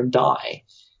cancer, and die.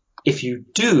 If you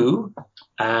do,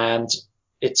 and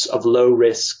it's of low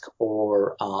risk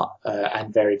or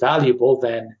and very valuable,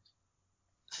 then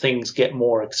things get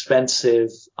more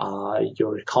expensive,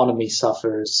 your economy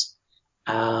suffers,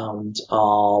 and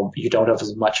you don't have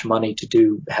as much money to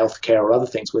do healthcare or other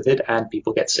things with it, and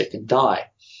people get sick and die.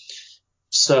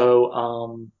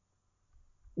 So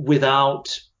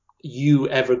without you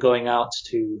ever going out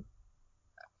to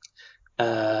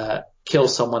kill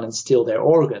someone and steal their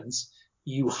organs,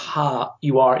 you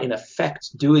are in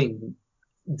effect doing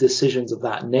decisions of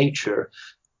that nature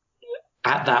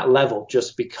at that level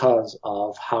just because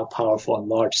of how powerful and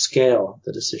large scale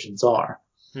the decisions are.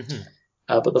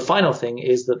 But the final thing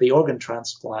is that the organ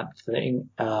transplant thing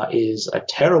is a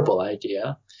terrible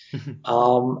idea,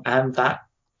 and that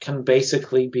can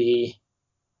basically be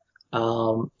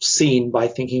seen by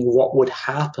thinking what would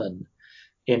happen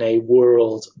in a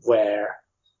world where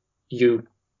you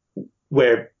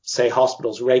where, say,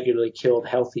 hospitals regularly killed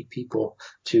healthy people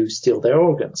to steal their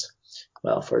organs.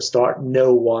 Well, for a start,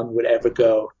 no one would ever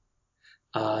go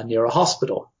near a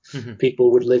hospital. Mm-hmm.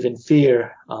 People would live in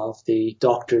fear of the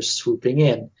doctors swooping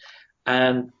in.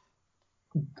 And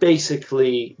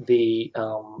basically, the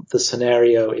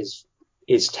scenario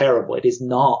is terrible. It is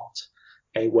not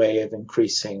a way of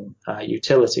increasing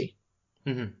utility.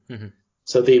 Mm-hmm. Mm-hmm.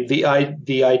 So the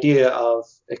idea of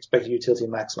expected utility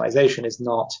maximization is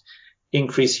not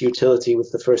increase utility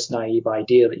with the first naive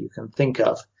idea that you can think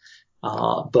of,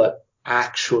 but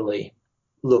actually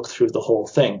look through the whole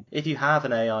thing. If you have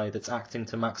an AI that's acting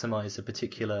to maximize a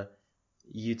particular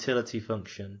utility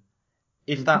function,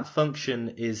 if that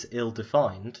function is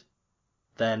ill-defined,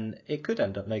 then it could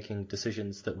end up making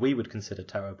decisions that we would consider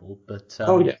terrible. But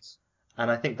Yes.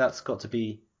 And I think that's got to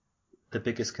be the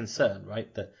biggest concern,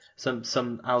 right? That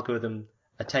some algorithm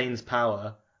attains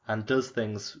power and does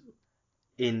things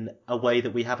in a way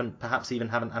that we haven't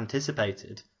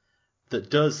anticipated, that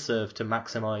does serve to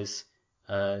maximize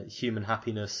human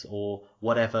happiness or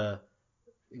whatever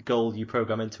goal you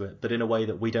program into it, but in a way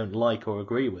that we don't like or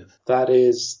agree with. That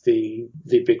is the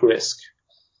big risk,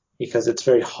 because it's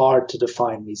very hard to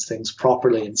define these things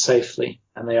properly and safely,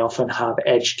 and they often have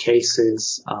edge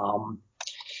cases.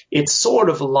 It's sort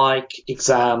of like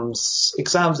exams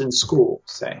in school,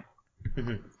 say.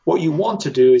 Mm-hmm. What you want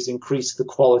to do is increase the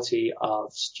quality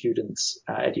of students'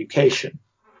 education,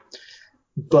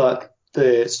 but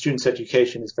the students'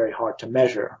 education is very hard to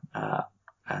measure,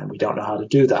 and we don't know how to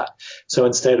do that. So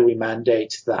instead, we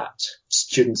mandate that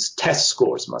students' test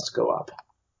scores must go up.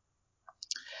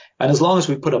 And as long as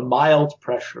we put a mild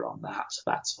pressure on that,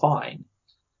 that's fine.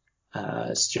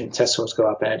 Student test scores go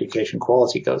up and education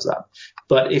quality goes up.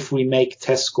 But if we make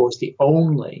test scores the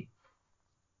only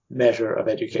measure of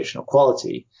educational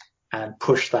quality and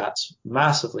push that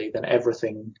massively, then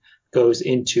everything goes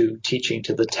into teaching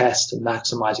to the test and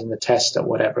maximizing the test at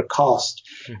whatever cost.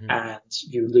 Mm-hmm. And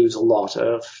you lose a lot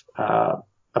of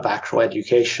actual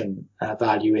education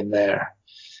value in there,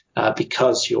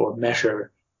 because your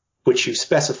measure, which you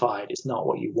specified, is not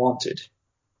what you wanted.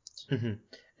 Mm-hmm.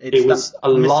 It was a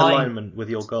misalignment with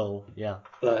your goal, yeah.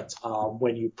 But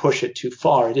when you push it too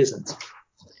far, it isn't.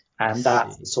 And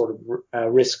that's the sort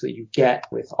of risk that you get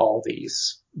with all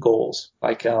these goals.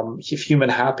 Like if human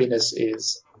happiness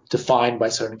is defined by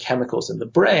certain chemicals in the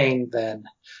brain, then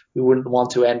we wouldn't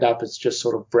want to end up as just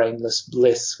sort of brainless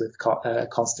bliss with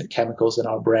constant chemicals in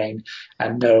our brain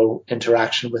and no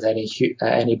interaction with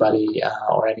anybody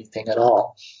or anything at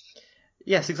all.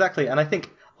 Yes, exactly. And I think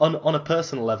on a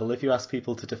personal level, if you ask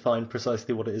people to define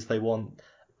precisely what it is they want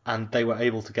and they were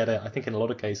able to get it, I think in a lot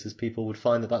of cases people would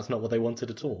find that that's not what they wanted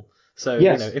at all. So,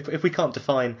 yes. If we can't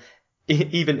define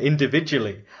even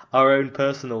individually our own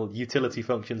personal utility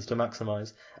functions to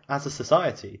maximize as a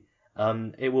society,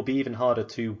 it will be even harder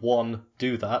to, 1,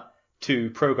 do that, 2,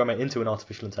 program it into an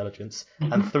artificial intelligence,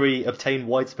 mm-hmm. and 3, obtain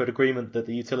widespread agreement that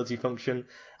the utility function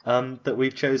that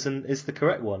we've chosen is the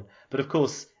correct one. But of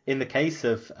course, in the case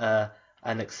of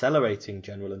an accelerating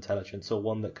general intelligence, or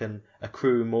one that can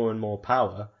accrue more and more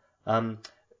power,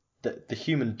 the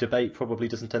human debate probably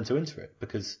doesn't enter into it,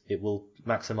 because it will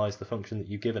maximize the function that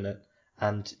you've given it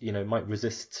and, might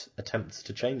resist attempts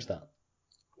to change that.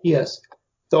 Yes.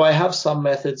 Though I have some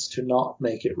methods to not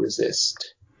make it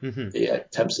resist mm-hmm. the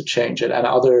attempts to change it. And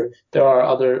there are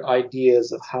other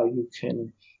ideas of how you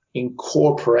can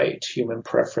incorporate human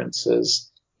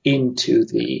preferences into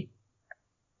the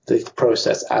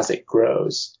process as it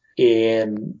grows.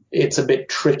 It's a bit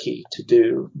tricky to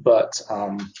do, but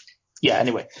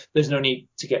anyway, there's no need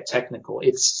to get technical.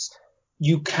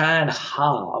 You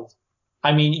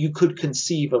could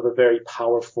conceive of a very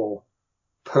powerful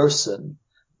person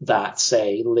that,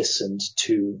 say, listened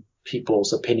to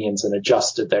people's opinions and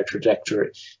adjusted their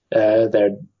trajectory,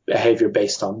 their behavior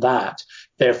based on that.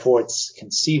 Therefore, it's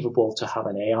conceivable to have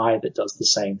an AI that does the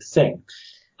same thing,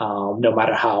 no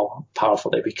matter how powerful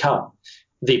they become.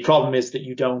 The problem is that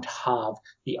you don't have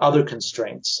the other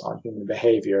constraints on human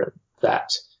behavior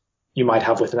that you might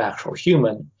have with an actual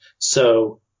human.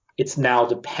 So it's now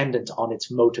dependent on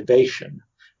its motivation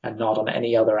and not on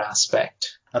any other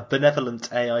aspect. A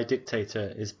benevolent AI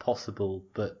dictator is possible,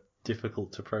 but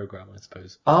difficult to program, I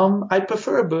suppose. I'd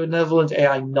prefer a benevolent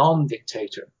AI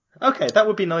non-dictator. Okay, that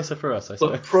would be nicer for us, I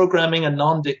suppose. But programming a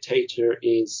non-dictator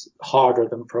is harder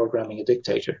than programming a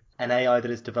dictator. An AI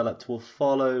that is developed will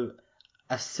follow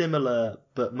a similar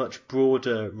but much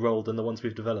broader role than the ones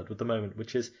we've developed at the moment,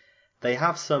 which is they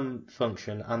have some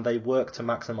function and they work to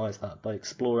maximize that by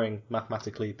exploring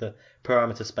mathematically the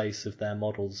parameter space of their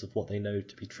models of what they know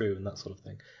to be true and that sort of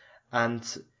thing. And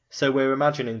So we're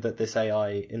imagining that this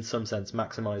AI, in some sense,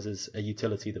 maximizes a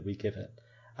utility that we give it.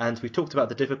 And we've talked about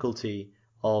the difficulty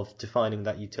of defining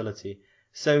that utility.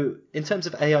 So in terms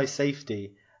of AI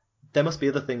safety, there must be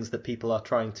other things that people are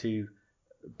trying to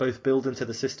both build into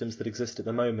the systems that exist at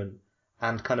the moment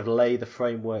and kind of lay the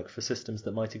framework for systems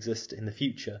that might exist in the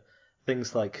future.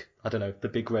 Things like, I don't know, the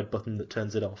big red button that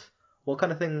turns it off. What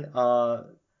kind of thing are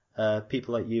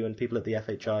people like you and people at the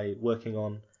FHI working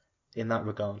on in that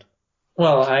regard?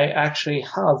 Well, I actually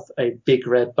have a big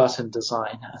red button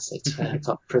design, as it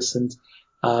got christened,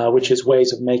 which is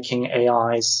ways of making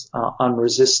AIs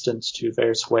unresistant to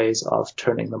various ways of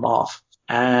turning them off.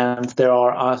 And there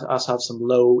are also have some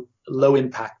low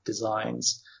impact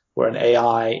designs where an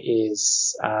AI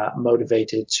is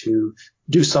motivated to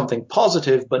do something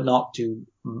positive, but not do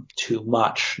too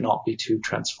much, not be too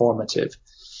transformative,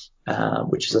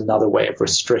 which is another way of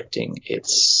restricting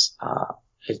its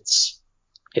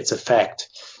effect.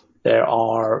 There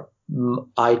are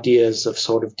ideas of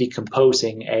sort of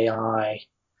decomposing AI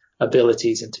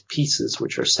abilities into pieces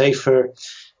which are safer.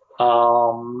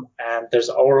 And there's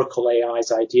Oracle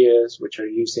AI's ideas, which are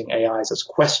using AIs as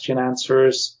question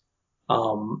answers.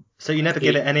 So you never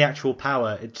give it any actual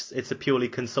power. It's a purely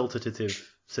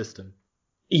consultative system.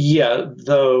 Yeah,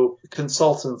 though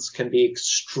consultants can be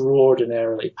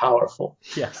extraordinarily powerful.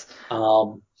 Yes.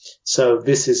 So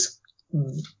this is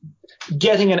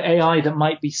getting an AI that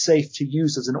might be safe to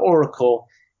use as an oracle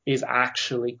is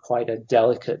actually quite a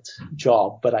delicate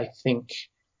job, but I think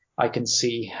I can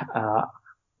see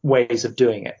ways of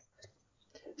doing it.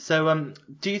 So,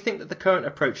 do you think that the current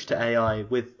approach to AI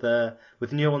with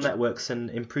neural networks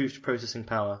and improved processing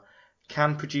power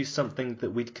can produce something that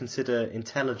we'd consider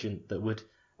intelligent, that would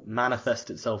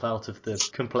manifest itself out of the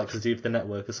complexity of the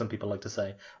network, as some people like to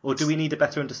say? Or do we need a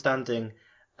better understanding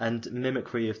and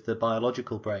mimicry of the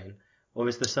biological brain? Or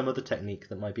is there some other technique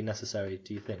that might be necessary,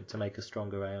 do you think, to make a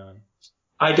stronger AI?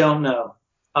 I don't know.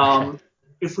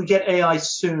 If we get AI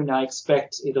soon, I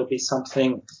expect it'll be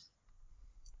something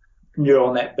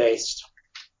neural net based.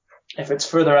 If it's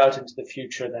further out into the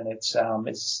future, then it's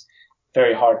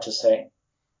very hard to say.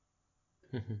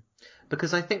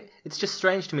 Because I think it's just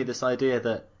strange to me, this idea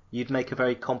that you'd make a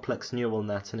very complex neural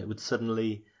net and it would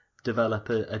suddenly develop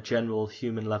a general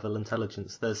human level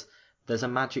intelligence. There's a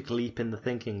magic leap in the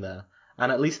thinking there. And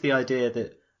at least the idea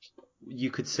that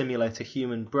you could simulate a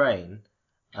human brain,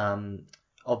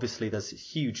 obviously there's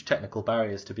huge technical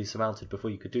barriers to be surmounted before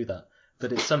you could do that.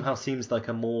 But it somehow seems like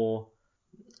a more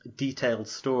detailed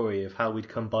story of how we'd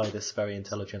come by this very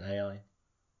intelligent AI.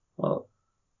 Well,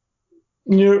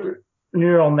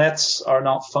 neural nets are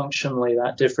not functionally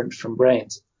that different from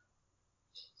brains.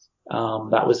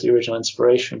 That was the original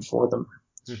inspiration for them.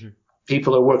 Mm-hmm.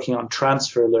 People are working on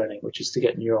transfer learning, which is to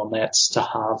get neural nets to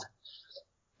have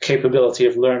capability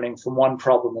of learning from one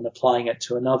problem and applying it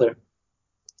to another.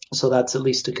 So that's at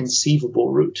least a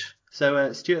conceivable route.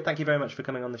 So, Stuart, thank you very much for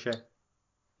coming on the show.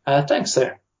 Thanks,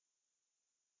 sir.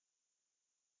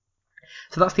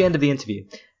 So that's the end of the interview.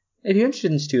 If you're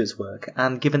interested in Stuart's work,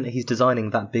 and given that he's designing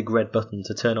that big red button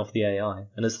to turn off the AI,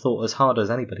 and has thought as hard as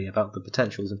anybody about the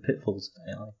potentials and pitfalls of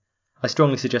AI, I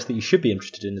strongly suggest that you should be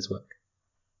interested in his work.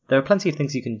 There are plenty of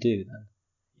things you can do, then.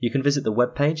 You can visit the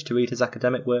webpage to read his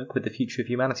academic work with the Future of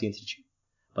Humanity Institute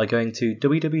by going to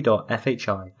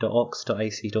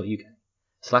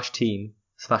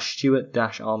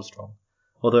www.fhi.ox.ac.uk/team/Stuart-Armstrong,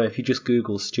 although if you just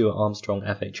Google Stuart Armstrong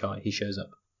FHI, he shows up.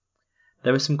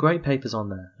 There are some great papers on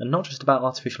there, and not just about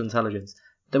artificial intelligence.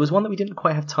 There was one that we didn't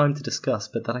quite have time to discuss,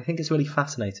 but that I think is really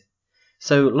fascinating.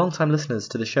 So, long-time listeners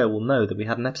to the show will know that we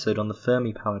had an episode on the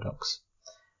Fermi paradox.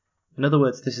 In other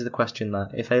words, this is the question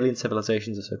that, if alien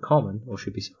civilizations are so common, or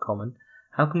should be so common,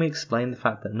 how can we explain the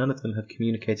fact that none of them have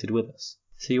communicated with us?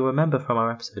 So you'll remember from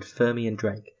our episode Fermi and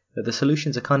Drake that the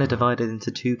solutions are kind of divided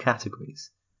into two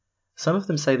categories. Some of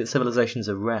them say that civilizations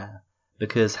are rare,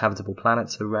 because habitable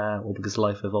planets are rare, or because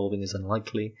life evolving is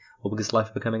unlikely, or because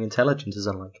life becoming intelligent is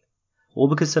unlikely, or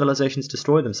because civilizations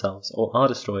destroy themselves, or are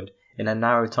destroyed, in a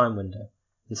narrow time window,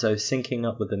 and so syncing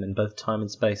up with them in both time and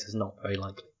space is not very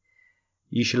likely.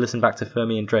 You should listen back to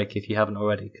Fermi and Drake if you haven't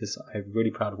already, because I'm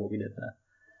really proud of what we did there.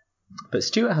 But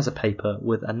Stuart has a paper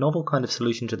with a novel kind of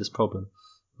solution to this problem,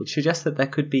 which suggests that there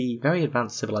could be very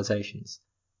advanced civilizations,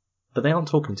 but they aren't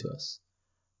talking to us.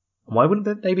 Why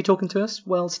wouldn't they be talking to us?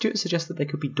 Well, Stuart suggests that they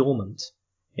could be dormant,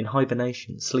 in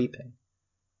hibernation, sleeping.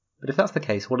 But if that's the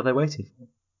case, what are they waiting for?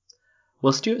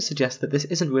 Well, Stuart suggests that this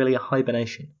isn't really a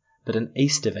hibernation, but an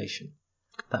aestivation.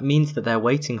 That means that they're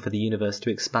waiting for the universe to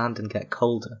expand and get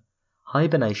colder.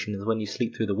 Hibernation is when you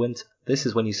sleep through the winter. This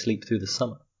is when you sleep through the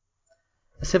summer.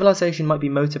 A civilization might be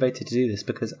motivated to do this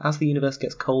because as the universe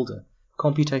gets colder,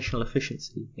 computational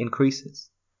efficiency increases.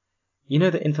 You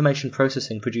know that information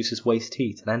processing produces waste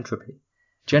heat and entropy.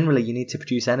 Generally, you need to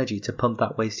produce energy to pump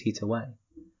that waste heat away.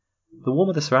 The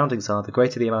warmer the surroundings are, the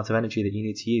greater the amount of energy that you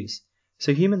need to use.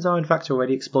 So humans are in fact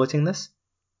already exploiting this.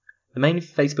 The main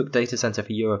Facebook data center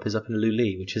for Europe is up in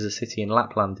Luleå, which is a city in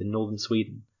Lapland in northern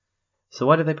Sweden. So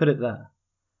why did they put it there?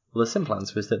 Well, the simple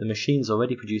answer is that the machines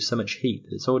already produce so much heat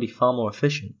that it's already far more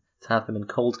efficient to have them in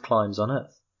cold climes on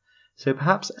Earth. So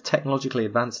perhaps a technologically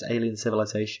advanced alien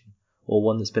civilization, or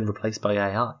one that's been replaced by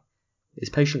AI, is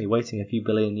patiently waiting a few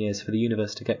billion years for the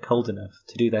universe to get cold enough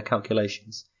to do their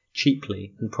calculations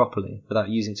cheaply and properly without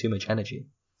using too much energy.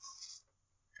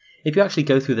 If you actually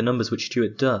go through the numbers which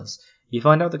Stuart does, you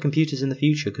find out that computers in the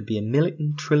future could be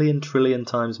 1,000,000 trillion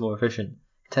times more efficient,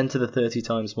 10 to the 30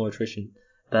 times more efficient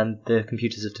than the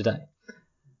computers of today.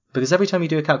 Because every time you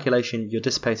do a calculation, you're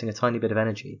dissipating a tiny bit of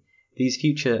energy. These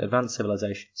future advanced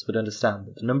civilizations would understand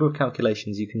that the number of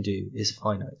calculations you can do is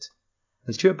finite.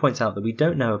 And Stuart points out that we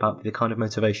don't know about the kind of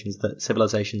motivations that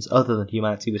civilizations other than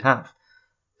humanity would have,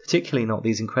 particularly not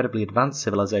these incredibly advanced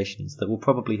civilizations that will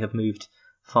probably have moved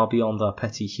far beyond our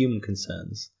petty human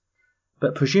concerns.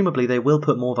 But presumably they will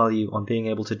put more value on being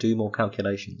able to do more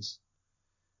calculations.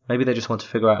 Maybe they just want to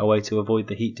figure out a way to avoid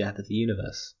the heat death of the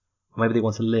universe. Or maybe they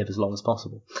want to live as long as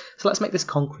possible. So let's make this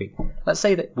concrete. Let's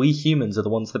say that we humans are the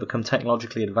ones that become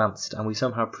technologically advanced and we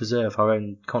somehow preserve our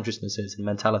own consciousnesses and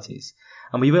mentalities.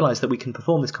 And we realise that we can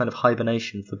perform this kind of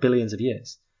hibernation for billions of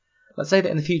years. Let's say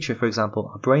that in the future, for example,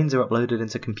 our brains are uploaded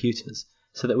into computers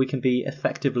so that we can be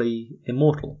effectively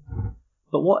immortal.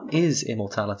 But what is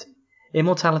immortality?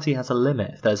 Immortality has a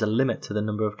limit if there's a limit to the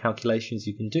number of calculations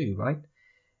you can do, right?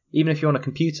 Even if you're on a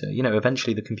computer,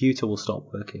 eventually the computer will stop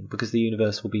working because the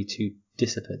universe will be too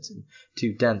dissipate and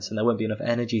too dense and there won't be enough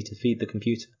energy to feed the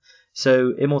computer.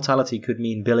 So immortality could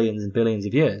mean billions and billions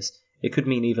of years. It could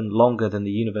mean even longer than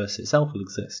the universe itself will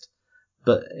exist.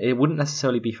 But it wouldn't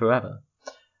necessarily be forever.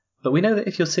 But we know that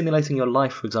if you're simulating your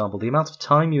life, for example, the amount of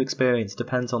time you experience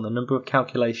depends on the number of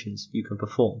calculations you can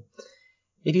perform.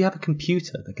 If you have a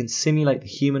computer that can simulate the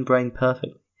human brain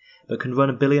perfectly, but can run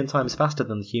 1 billion times faster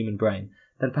than the human brain,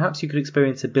 then perhaps you could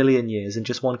experience 1 billion years in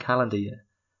just one calendar year,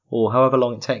 or however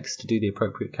long it takes to do the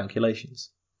appropriate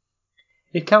calculations.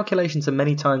 If calculations are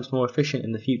many times more efficient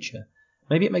in the future,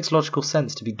 maybe it makes logical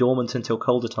sense to be dormant until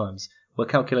colder times, where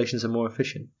calculations are more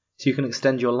efficient, so you can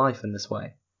extend your life in this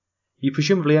way. You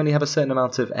presumably only have a certain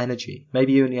amount of energy,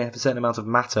 maybe you only have a certain amount of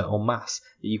matter or mass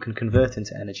that you can convert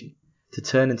into energy, to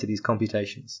turn into these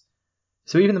computations.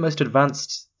 So even the most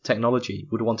advanced technology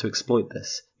would want to exploit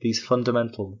these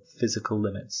fundamental physical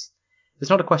limits. It's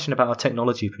not a question about our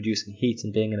technology producing heat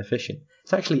and being inefficient.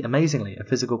 It's actually, amazingly, a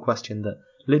physical question that,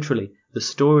 literally, the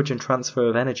storage and transfer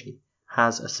of energy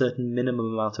has a certain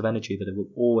minimum amount of energy that it will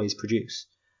always produce.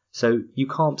 So you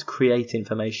can't create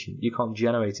information, you can't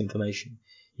generate information,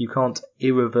 you can't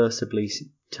irreversibly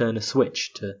turn a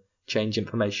switch to change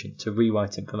information, to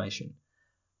rewrite information,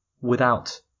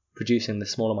 without producing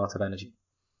this small amount of energy.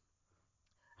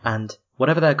 And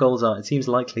whatever their goals are, it seems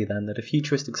likely then that a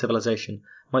futuristic civilization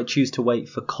might choose to wait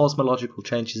for cosmological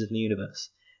changes in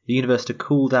the universe to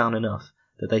cool down enough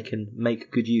that they can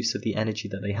make good use of the energy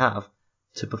that they have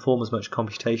to perform as much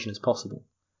computation as possible.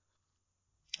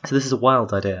 So this is a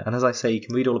wild idea, and as I say, you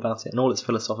can read all about it in all its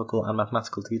philosophical and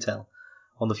mathematical detail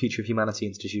on the Future of Humanity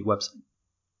Institute website.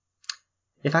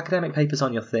 If academic papers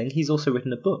aren't your thing, he's also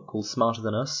written a book called Smarter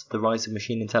Than Us, The Rise of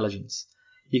Machine Intelligence.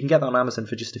 You can get that on Amazon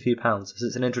for just a few pounds, as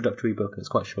it's an introductory book and it's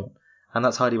quite short, and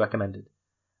that's highly recommended.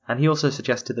 And he also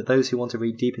suggested that those who want to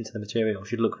read deep into the material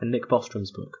should look for Nick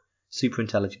Bostrom's book,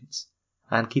 Superintelligence,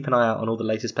 and keep an eye out on all the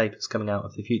latest papers coming out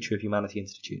of the Future of Humanity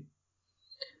Institute.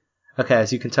 Okay,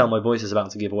 as you can tell, my voice is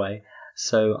about to give way,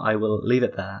 so I will leave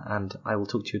it there, and I will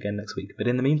talk to you again next week. But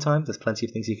in the meantime, there's plenty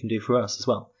of things you can do for us as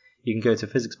well. You can go to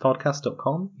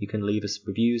physicspodcast.com, you can leave us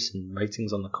reviews and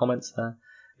ratings on the comments there,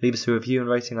 leave us a review and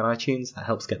rating on iTunes, that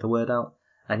helps get the word out,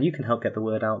 and you can help get the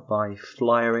word out by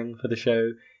flyering for the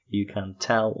show, you can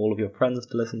tell all of your friends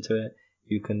to listen to it,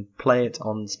 you can play it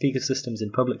on speaker systems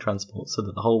in public transport so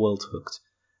that the whole world's hooked,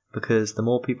 because the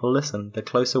more people listen, the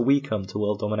closer we come to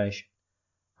world domination.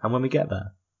 And when we get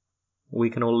there,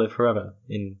 we can all live forever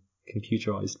in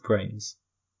computerized brains.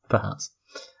 Perhaps.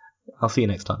 I'll see you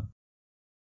next time.